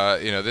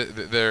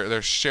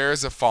 Their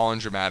shares have fallen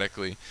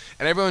dramatically,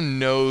 and everyone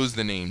knows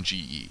the name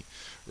GE,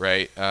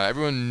 right?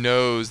 Everyone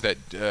knows that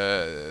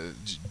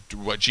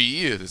what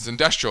GE is. It's an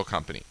industrial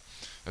company.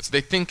 That's what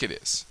they think it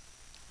is.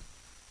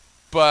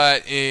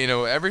 But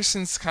ever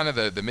since kind of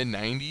the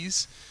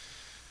mid-90s,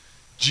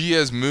 GE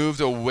has moved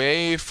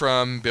away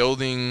from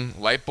building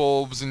light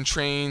bulbs and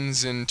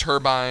trains and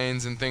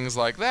turbines and things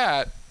like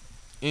that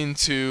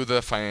into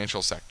the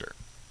financial sector.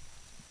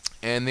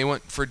 And they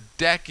went for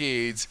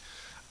decades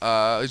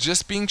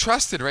just being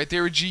trusted, right? They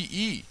were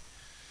GE.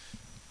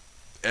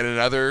 And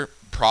another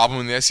problem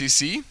in the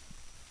SEC,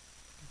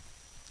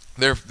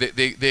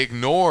 they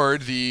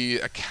ignored the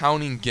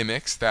accounting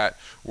gimmicks that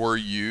were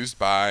used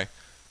by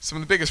some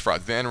of the biggest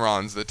frauds, the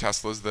Enrons, the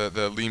Teslas, the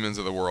Lehmans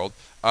of the world,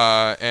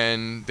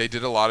 and they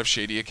did a lot of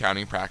shady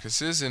accounting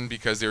practices, and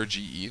because they were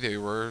GE, they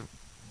were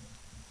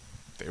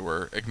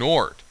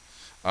ignored.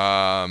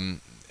 And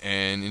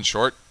in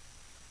short,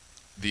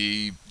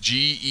 the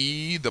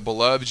GE, the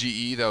beloved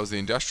GE, that was the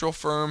industrial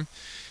firm,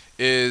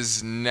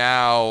 is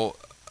now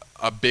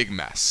a big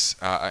mess.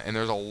 And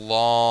there's a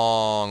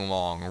long,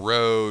 long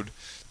road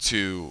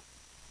to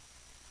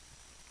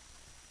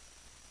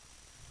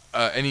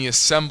any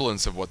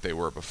semblance of what they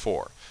were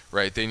before,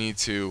 right? They need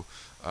to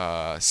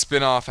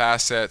spin off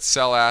assets,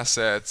 sell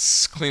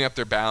assets, clean up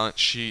their balance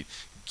sheet,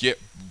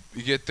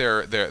 get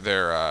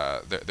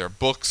their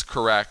books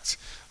correct,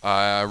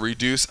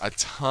 reduce a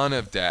ton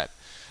of debt.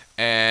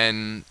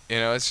 And,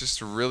 it's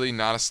just really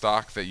not a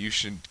stock that you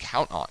should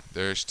count on.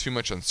 There's too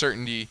much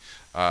uncertainty.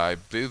 I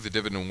believe the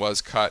dividend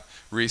was cut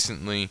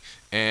recently,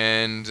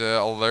 and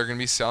they're going to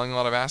be selling a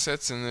lot of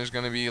assets, and there's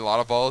going to be a lot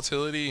of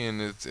volatility, and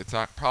it's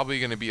not probably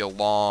going to be a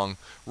long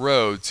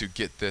road to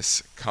get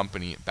this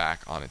company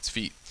back on its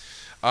feet.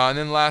 And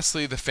then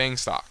lastly, the FANG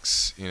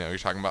stocks. You're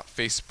talking about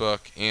Facebook,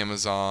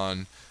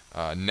 Amazon,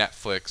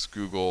 Netflix,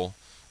 Google.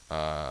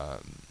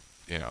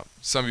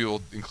 Some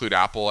people include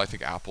Apple. I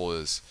think Apple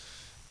is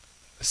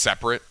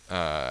separate.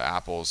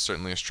 Apple is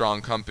certainly a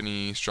strong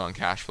company, strong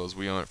cash flows.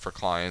 We own it for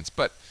clients.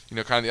 But,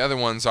 kind of the other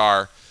ones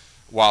are,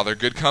 while they're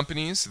good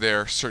companies,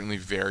 they're certainly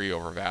very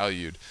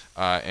overvalued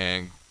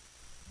and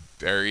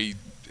very,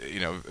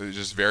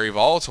 just very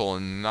volatile,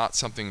 and not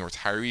something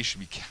retirees should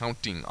be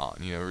counting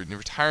on. In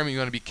retirement, you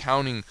want to be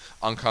counting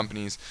on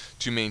companies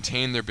to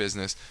maintain their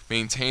business,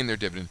 maintain their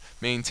dividend,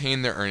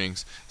 maintain their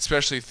earnings,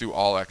 especially through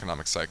all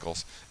economic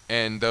cycles.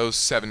 And those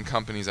 7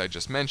 companies I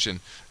just mentioned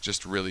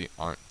just really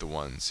aren't the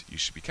ones you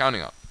should be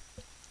counting on.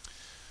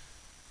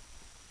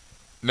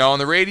 Now, on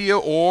the radio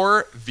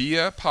or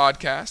via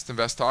podcast,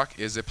 Invest Talk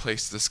is a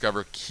place to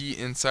discover key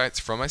insights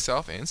from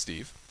myself and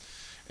Steve.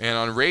 And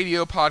on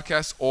radio,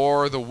 podcast,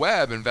 or the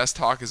web, Invest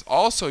Talk is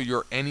also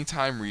your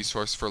anytime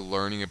resource for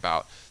learning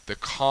about the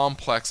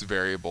complex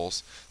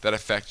variables that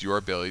affect your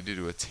ability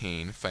to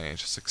attain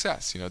financial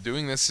success.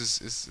 Doing this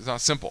is not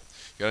simple.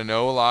 You got to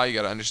know a lot. You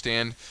got to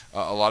understand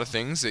a lot of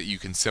things that you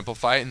can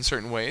simplify it in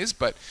certain ways,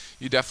 but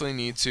you definitely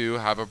need to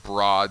have a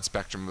broad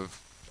spectrum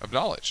of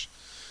knowledge.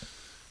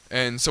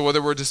 And so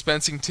whether we're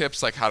dispensing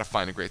tips like how to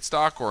find a great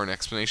stock or an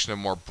explanation of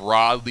more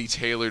broadly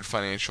tailored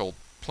financial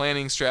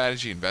planning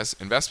strategy,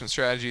 investment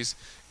strategies,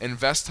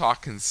 Invest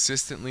Talk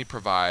consistently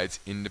provides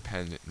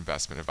independent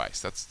investment advice.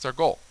 That's our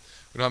goal.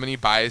 We don't have any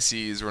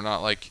biases. We're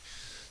not like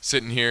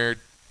sitting here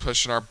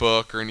pushing our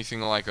book or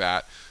anything like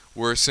that.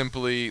 We're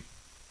simply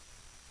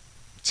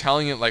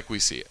telling it like we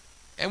see it.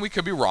 And we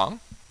could be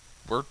wrong.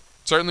 We're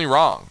certainly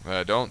wrong.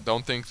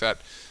 Don't think that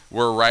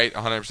we're right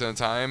 100% of the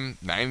time.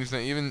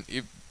 90% even.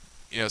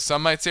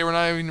 Some might say we're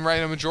not even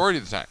right a majority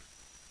of the time.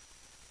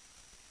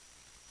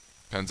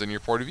 Depends on your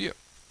point of view.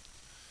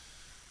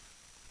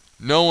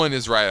 No one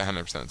is right 100%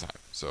 of the time.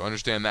 So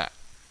understand that.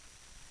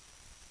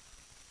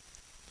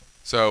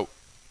 So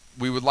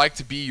we would like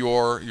to be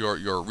your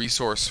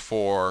resource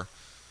for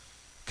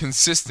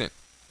consistent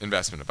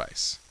investment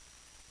advice,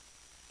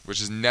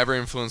 which is never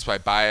influenced by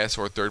bias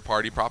or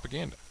third-party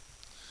propaganda.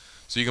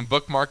 So you can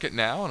bookmark it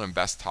now on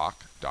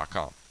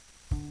investtalk.com.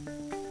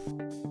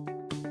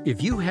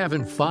 If you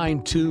haven't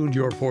fine-tuned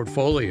your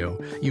portfolio,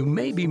 you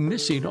may be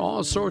missing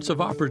all sorts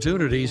of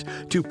opportunities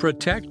to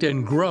protect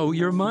and grow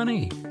your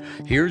money.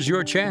 Here's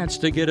your chance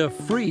to get a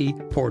free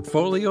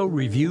portfolio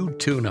review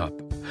tune-up.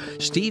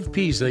 Steve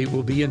Peasley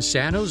will be in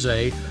San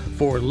Jose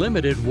for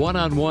limited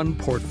one-on-one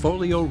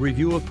portfolio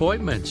review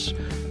appointments.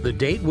 The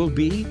date will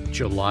be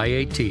July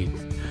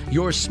 18th.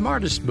 Your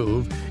smartest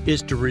move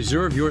is to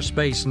reserve your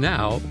space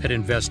now at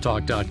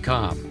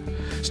investtalk.com.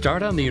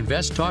 Start on the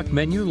Invest Talk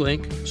menu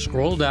link,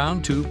 scroll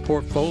down to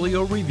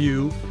Portfolio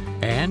Review,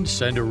 and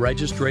send a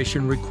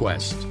registration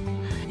request.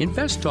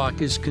 Invest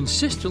Talk is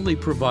consistently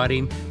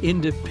providing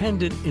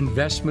independent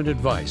investment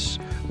advice,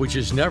 which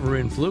is never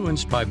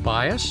influenced by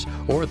bias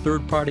or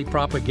third-party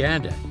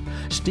propaganda.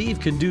 Steve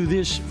can do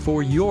this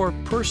for your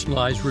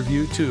personalized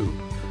review too.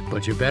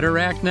 But you better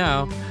act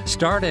now.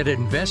 Start at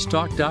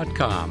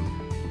investtalk.com.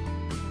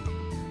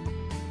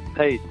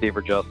 Hey, Steve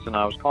or Justin.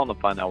 I was calling to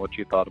find out what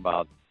you thought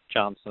about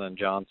Johnson &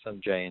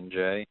 Johnson,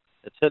 J&J.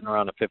 It's hitting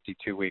around a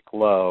 52-week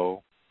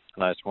low,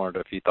 and I just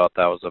wondered if you thought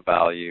that was a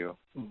value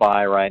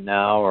buy right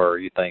now, or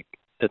you think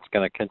it's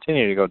going to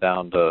continue to go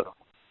down to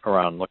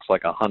around, looks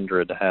like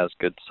 100, has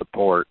good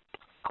support.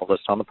 I'll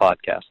list on the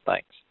podcast.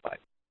 Thanks. Bye.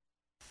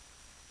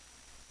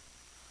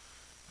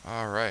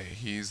 All right.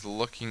 He's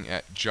looking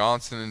at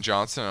Johnson &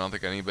 Johnson. I don't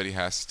think anybody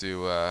has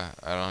to, I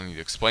don't need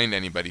to explain to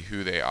anybody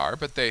who they are,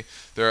 but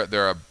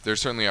they're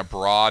certainly a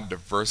broad,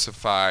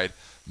 diversified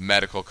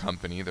medical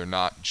company. They're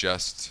not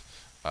just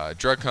a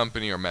drug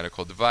company or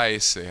medical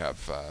device. They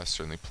have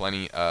certainly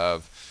plenty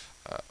of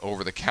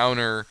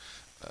over-the-counter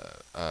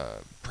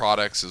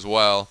products as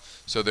well.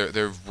 So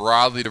they're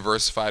broadly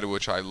diversified,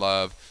 which I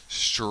love.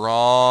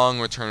 Strong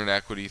return on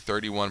equity,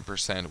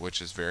 31%,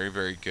 which is very,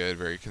 very good,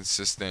 very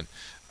consistent.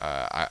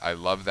 I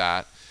love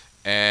that.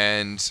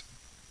 And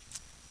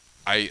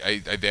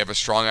they have a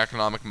strong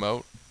economic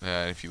moat.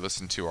 If you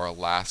listen to our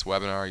last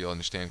webinar, you'll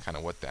understand kind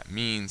of what that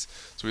means.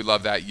 So we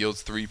love that.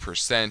 Yields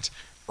 3%.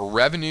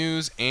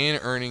 Revenues and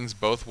earnings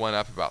both went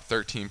up about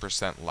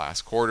 13%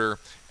 last quarter,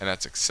 and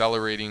that's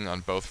accelerating on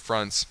both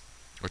fronts,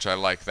 which I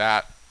like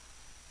that.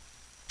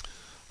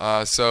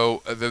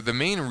 So the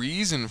main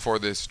reason for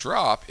this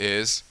drop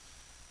is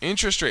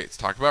interest rates.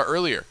 Talked about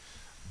earlier.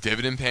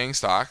 Dividend-paying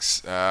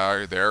stocks,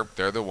 they're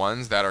the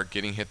ones that are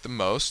getting hit the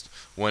most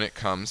when it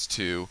comes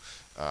to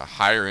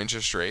higher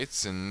interest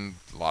rates, and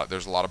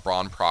there's a lot of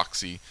bond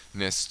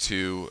proxiness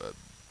to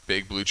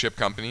big blue chip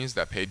companies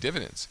that pay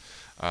dividends.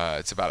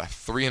 It's about a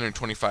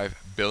 $325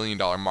 billion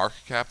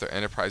market cap. Their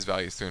enterprise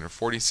value is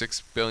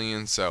 $346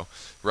 billion, so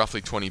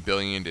roughly $20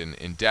 billion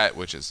in debt,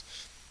 which is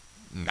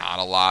not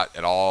a lot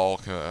at all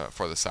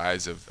for the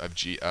size of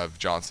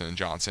Johnson &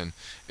 Johnson.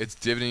 Its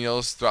dividend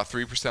yield is about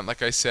 3%,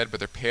 like I said, but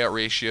their payout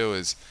ratio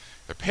is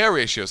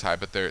high,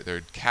 but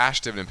their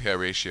cash dividend payout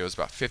ratio is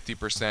about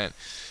 50%,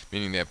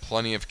 meaning they have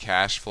plenty of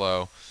cash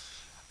flow.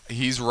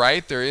 He's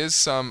right. There is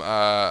some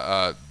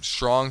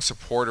strong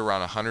support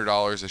around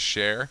 $100 a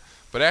share,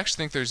 but I actually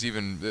think there's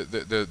even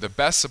the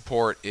best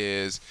support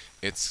is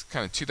it's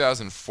kind of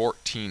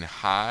 2014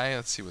 high.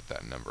 Let's see what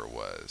that number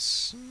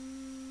was.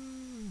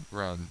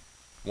 Around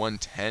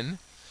 110.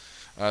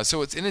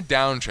 So it's in a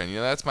downtrend.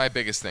 That's my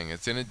biggest thing.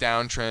 It's in a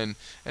downtrend,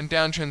 and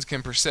downtrends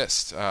can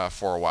persist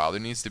for a while. There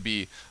needs to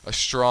be a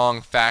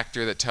strong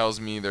factor that tells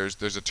me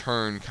there's a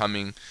turn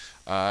coming.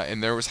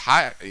 And there was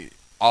high.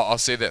 I'll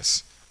say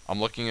this. I'm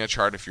looking at a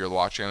chart. If you're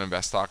watching on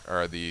InvestTalk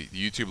or the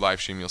YouTube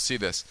live stream, you'll see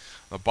this.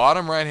 On the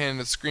bottom right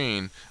hand of the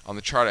screen on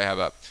the chart I have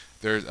up,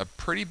 there's a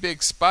pretty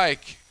big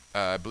spike.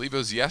 I believe it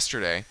was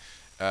yesterday,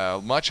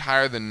 much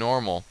higher than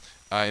normal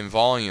in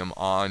volume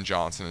on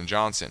Johnson &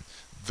 Johnson.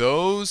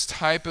 Those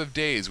type of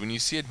days, when you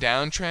see a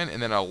downtrend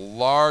and then a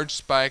large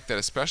spike that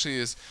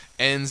especially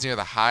ends near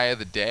the high of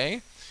the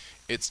day,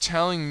 it's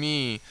telling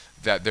me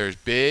that there's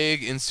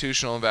big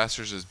institutional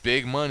investors, there's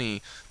big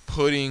money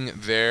putting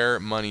their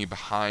money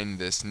behind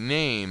this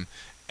name,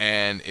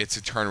 and it's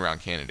a turnaround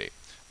candidate.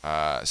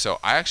 So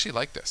I actually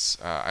like this.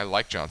 I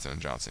like Johnson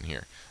 & Johnson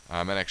here.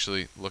 I might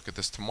actually look at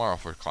this tomorrow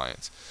for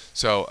clients.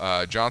 So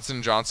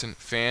Johnson & Johnson,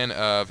 fan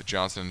of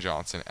Johnson &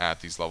 Johnson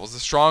at these levels. The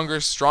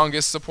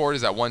strongest support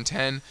is at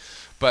 110,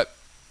 but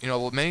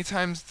many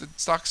times the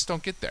stocks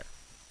don't get there.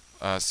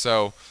 I'm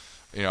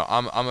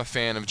a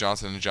fan of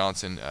Johnson &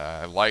 Johnson.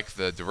 I like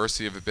the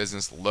diversity of the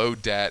business, low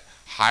debt,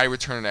 high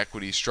return on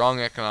equity, strong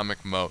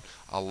economic moat.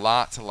 A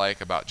lot to like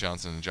about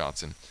Johnson &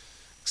 Johnson,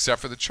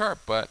 except for the chart.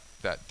 But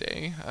that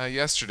day,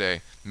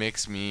 yesterday,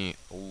 makes me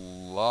a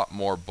lot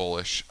more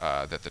bullish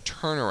that the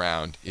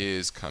turnaround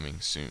is coming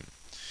soon.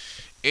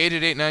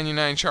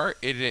 888-99 chart,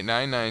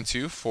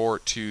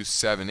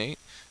 888-992-4278.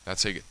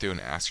 That's how you get through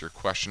and ask your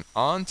question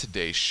on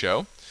today's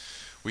show.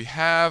 We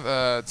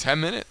have 10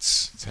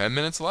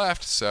 minutes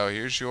left, so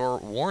here's your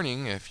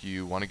warning. If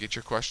you want to get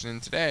your question in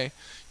today,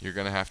 you're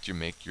going to have to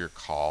make your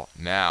call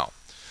now.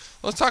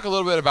 Let's talk a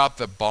little bit about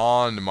the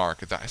bond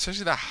market,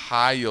 especially the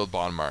high-yield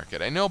bond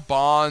market. I know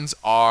bonds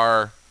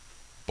are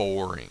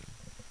boring,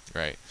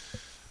 right?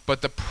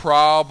 But the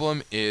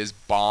problem is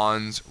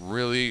bonds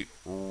really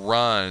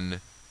run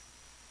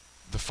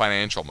the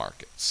financial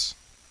markets,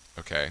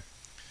 okay?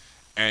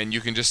 And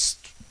you can just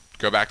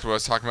go back to what I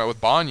was talking about with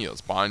bond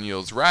yields. Bond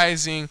yields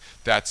rising,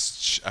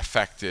 that's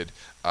affected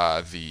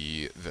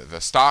the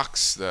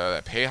stocks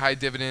that pay high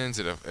dividends.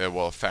 It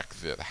will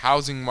affect the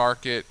housing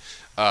market.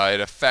 It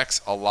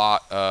affects a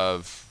lot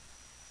of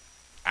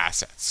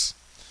assets.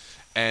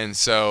 And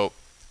so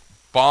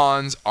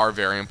bonds are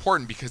very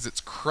important because it's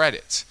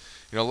credit.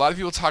 A lot of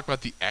people talk about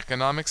the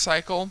economic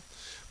cycle,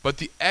 but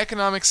the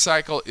economic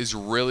cycle is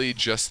really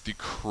just the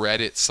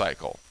credit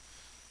cycle.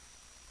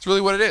 It's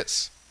really what it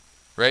is.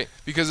 Right?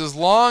 Because as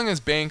long as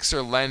banks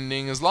are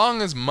lending, as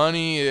long as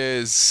money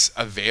is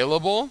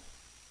available,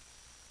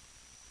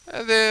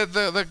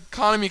 the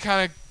economy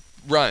kind of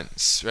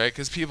runs, right?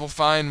 Because people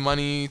find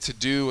money to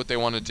do what they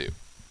want to do.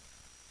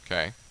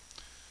 Okay?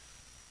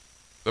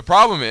 The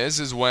problem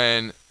is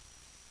when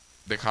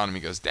the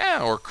economy goes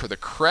down or the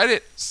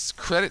credit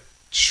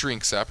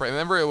shrinks up, right?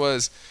 Remember it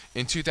was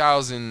in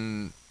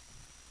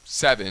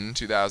 2007,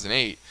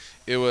 2008,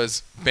 it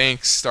was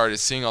banks started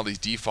seeing all these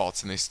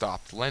defaults and they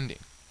stopped lending.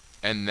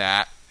 And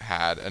that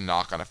had a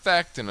knock-on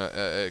effect, and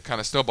it kind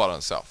of snowballed on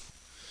itself.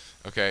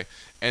 Okay,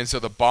 and so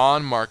the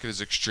bond market is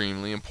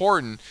extremely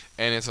important,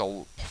 and it's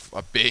a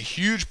big,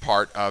 huge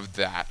part of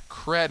that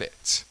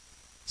credit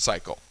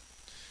cycle.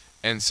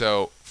 And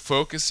so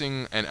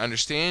focusing and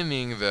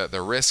understanding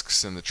the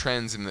risks and the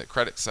trends in the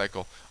credit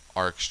cycle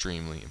are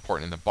extremely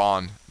important, and the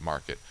bond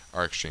market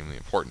are extremely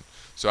important.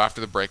 So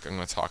after the break, I'm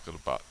going to talk a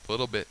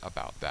little bit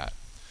about that.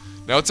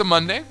 Now it's a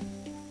Monday.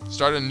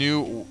 Start a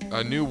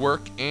new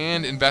work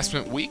and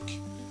investment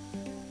week.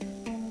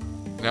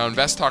 Now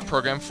InvestTalk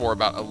program for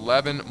about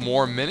 11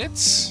 more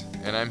minutes,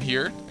 and I'm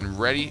here and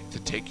ready to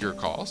take your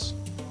calls.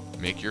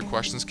 Make your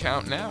questions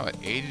count now at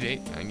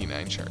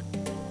 888-99 chart.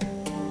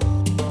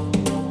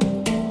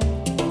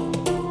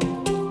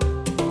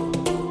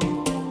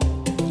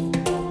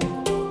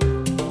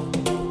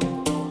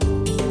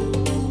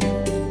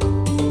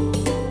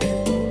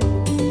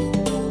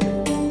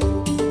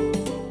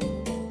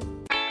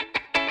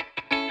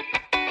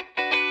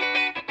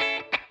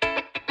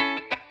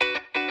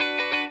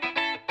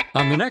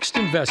 On the next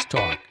Invest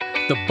Talk,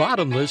 the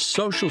bottomless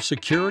Social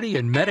Security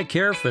and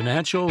Medicare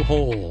financial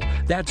hole.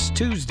 That's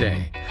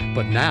Tuesday.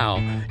 But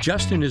now,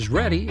 Justin is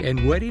ready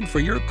and waiting for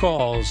your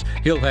calls.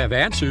 He'll have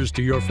answers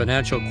to your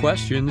financial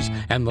questions,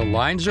 and the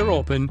lines are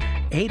open,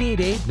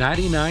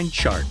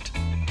 888-99-CHART.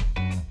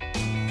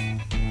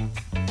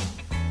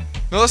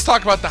 Now let's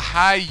talk about the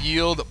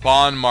high-yield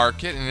bond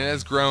market, and it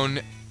has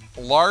grown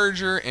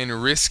larger and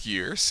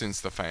riskier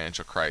since the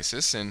financial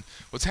crisis. And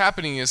what's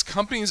happening is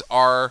companies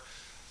are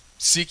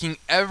seeking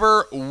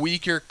ever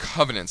weaker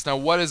covenants. Now,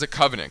 what is a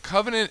covenant?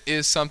 Covenant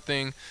is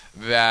something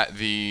that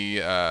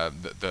the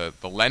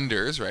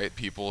lenders, right,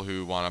 people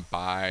who want to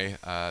buy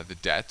the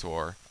debt,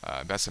 or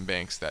investment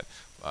banks that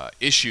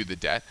issue the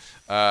debt,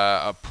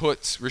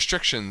 puts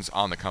restrictions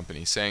on the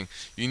company, saying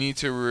you need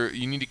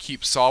to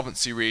keep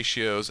solvency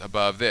ratios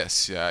above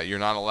this. You're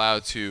not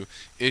allowed to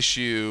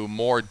issue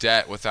more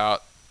debt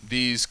without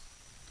these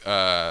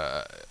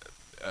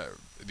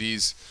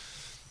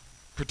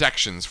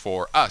protections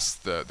for us,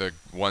 the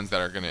ones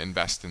that are going to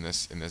invest in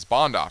this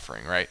bond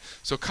offering, right?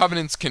 So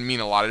covenants can mean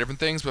a lot of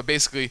different things, but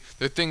basically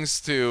they're things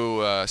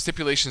to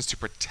stipulations to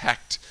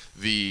protect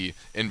the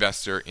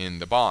investor in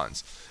the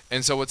bonds.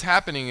 And so what's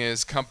happening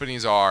is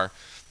companies are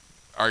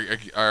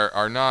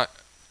not,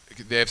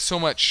 they have so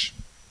much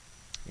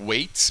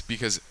weight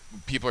because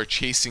people are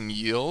chasing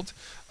yield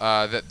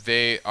that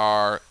they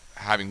are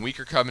having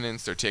weaker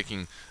covenants. They're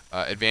taking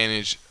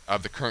advantage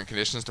of the current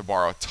conditions to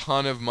borrow a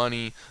ton of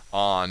money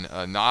on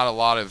not a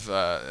lot of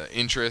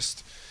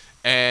interest,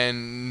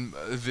 and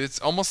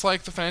it's almost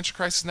like the financial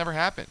crisis never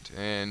happened.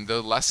 And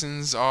the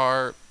lessons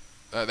are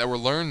that were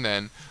learned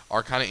then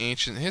are kind of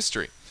ancient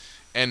history.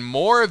 And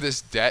more of this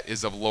debt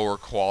is of lower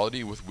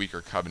quality with weaker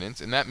covenants,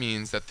 and that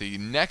means that the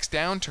next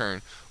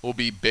downturn will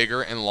be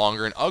bigger and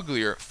longer and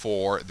uglier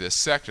for this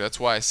sector. That's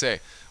why I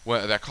say,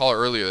 that caller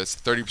earlier, that's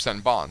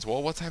 30% bonds.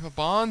 Well, what type of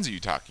bonds are you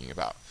talking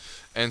about?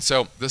 And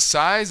so the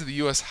size of the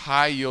U.S.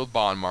 high-yield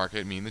bond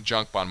market, meaning the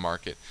junk bond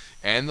market,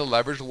 and the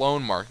leveraged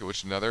loan market, which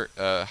is another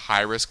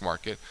high-risk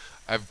market,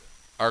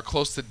 are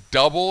close to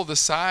double the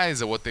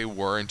size of what they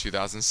were in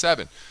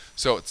 2007.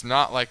 So it's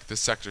not like the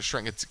sector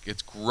shrank;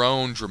 it's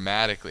grown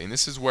dramatically, and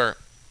this is where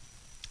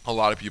a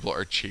lot of people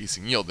are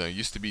chasing yield. Now, it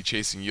used to be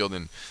chasing yield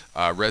in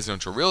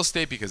residential real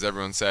estate because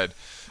everyone said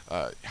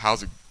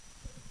housing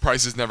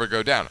prices never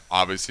go down.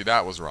 Obviously,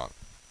 that was wrong.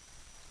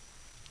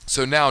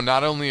 So now,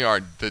 not only are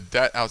the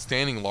debt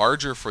outstanding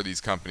larger for these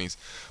companies,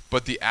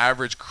 but the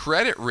average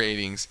credit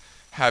ratings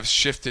have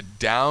shifted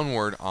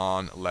downward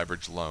on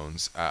leveraged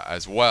loans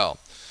as well.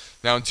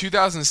 Now, in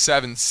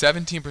 2007,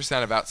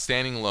 17% of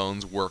outstanding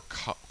loans were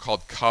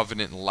called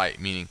covenant light,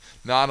 meaning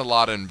not a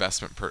lot of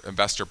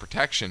investor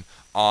protection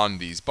on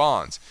these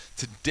bonds.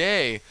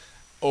 Today,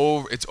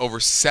 it's over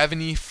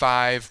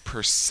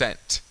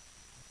 75%.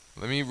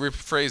 Let me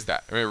rephrase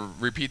that.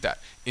 Repeat that.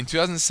 In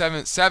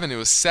 2007, it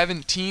was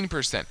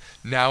 17%.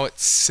 Now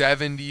it's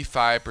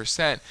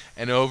 75%,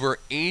 and over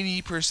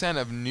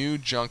 80% of new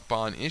junk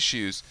bond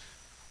issues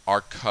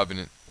are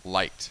covenant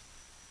light.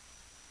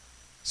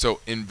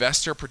 So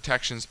investor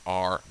protections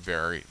are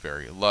very,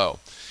 very low.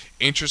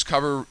 Interest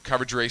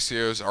coverage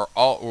ratios are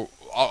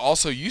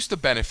also used to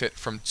benefit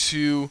from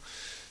two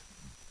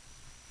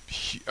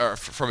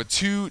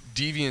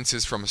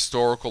deviances from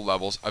historical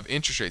levels of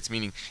interest rates,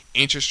 meaning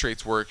interest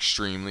rates were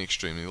extremely,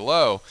 extremely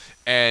low,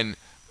 and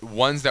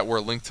ones that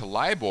were linked to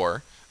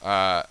LIBOR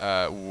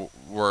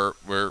were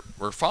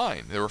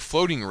fine. They were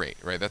floating rate,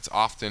 right? That's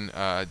often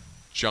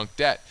junk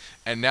debt.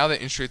 And now that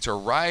interest rates are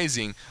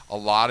rising, a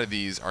lot of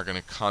these are going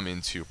to come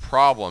into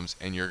problems,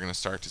 and you're going to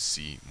start to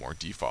see more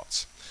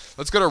defaults.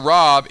 Let's go to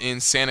Rob in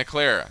Santa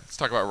Clara. Let's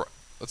talk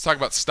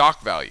about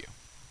stock value.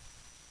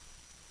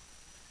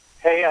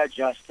 Hey,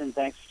 Justin.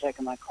 Thanks for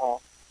taking my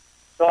call.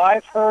 So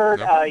I've heard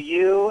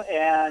you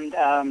and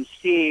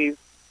Steve,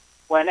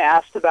 when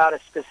asked about a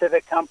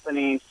specific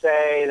company,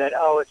 say that,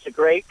 oh, it's a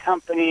great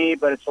company,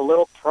 but it's a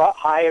little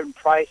higher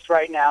priced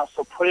right now,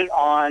 so put it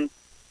on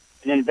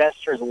an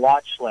investor's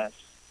watch list.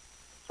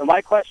 So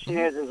my question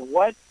is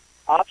what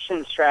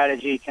option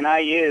strategy can I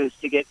use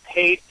to get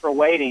paid for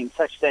waiting,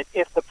 such that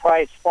if the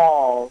price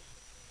falls,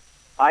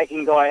 I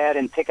can go ahead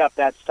and pick up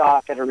that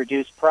stock at a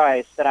reduced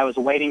price that I was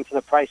waiting for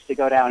the price to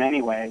go down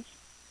anyways?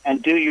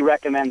 And do you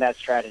recommend that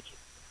strategy?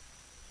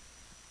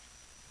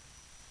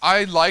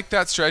 I like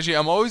that strategy.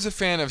 I'm always a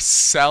fan of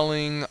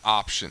selling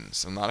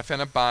options. I'm not a fan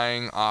of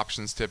buying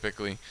options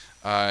typically.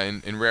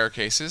 In rare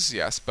cases,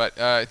 yes, but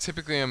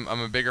typically I'm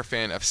a bigger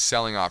fan of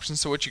selling options.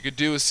 So what you could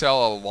do is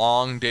sell a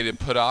long-dated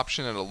put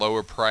option at a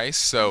lower price.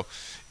 So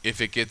if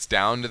it gets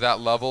down to that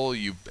level,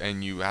 you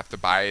have to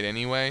buy it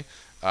anyway,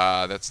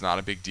 that's not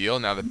a big deal.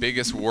 Now the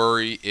biggest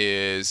worry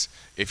is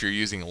if you're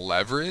using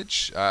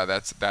leverage.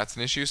 That's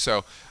an issue.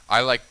 So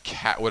I like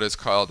what is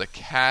called a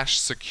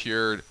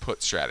cash-secured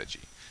put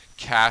strategy.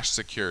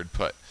 Cash-secured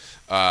put,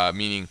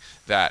 meaning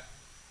that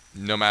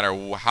no matter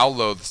how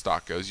low the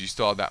stock goes, you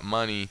still have that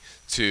money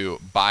to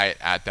buy it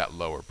at that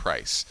lower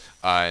price.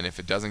 And if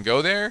it doesn't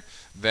go there,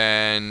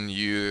 then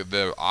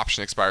the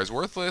option expires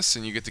worthless,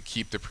 and you get to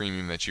keep the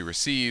premium that you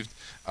received,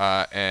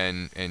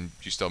 and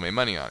you still made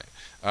money on it.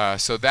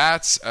 So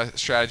that's a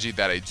strategy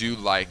that I do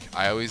like.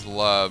 I always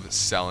love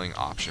selling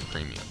option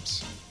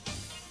premiums.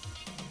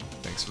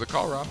 Thanks for the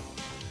call, Rob.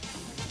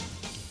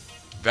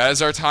 That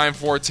is our time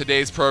for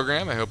today's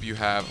program. I hope you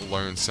have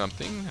learned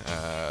something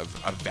of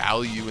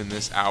value in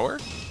this hour.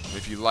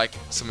 If you'd like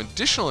some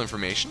additional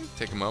information,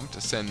 take a moment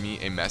to send me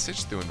a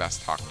message through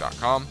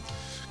investtalk.com.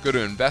 Go to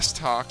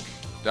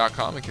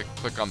investtalk.com and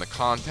click on the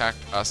Contact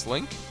Us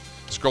link.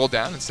 Scroll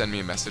down and send me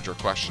a message or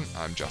question.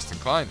 I'm Justin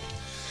Klein.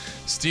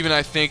 Steve and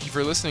I thank you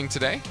for listening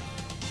today.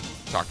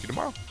 Talk to you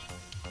tomorrow.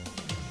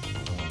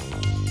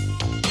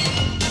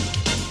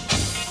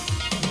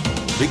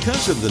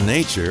 Because of the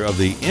nature of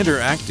the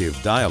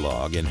interactive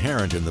dialogue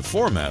inherent in the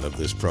format of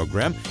this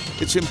program,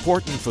 it's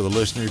important for the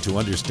listener to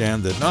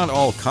understand that not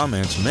all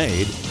comments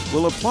made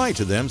will apply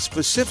to them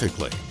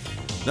specifically.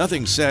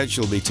 Nothing said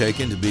shall be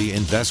taken to be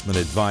investment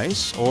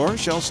advice, or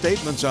shall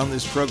statements on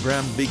this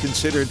program be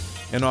considered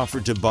an offer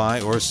to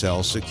buy or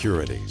sell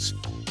securities.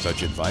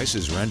 Such advice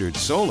is rendered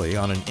solely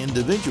on an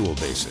individual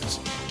basis,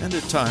 and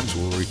at times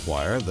will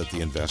require that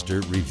the investor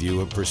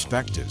review a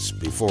prospectus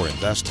before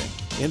investing.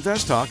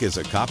 InvestTalk is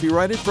a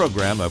copyrighted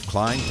program of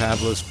Klein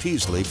Pavlis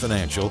Peasley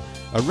Financial,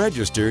 a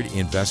registered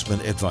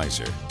investment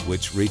advisor,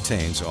 which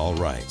retains all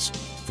rights.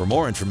 For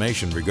more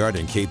information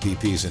regarding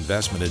KPP's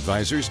investment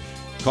advisors,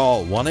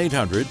 call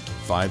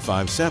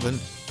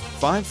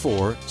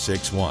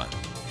 1-800-557-5461.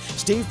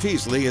 Steve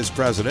Peasley is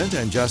President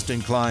and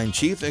Justin Klein,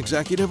 Chief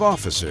Executive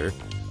Officer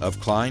of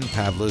Klein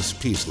Pavlis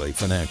Peasley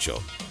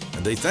Financial.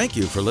 And they thank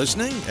you for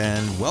listening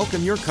and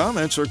welcome your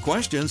comments or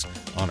questions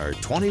on our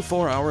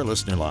 24-hour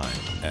listener line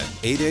at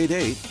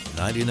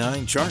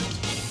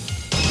 888-99-CHART.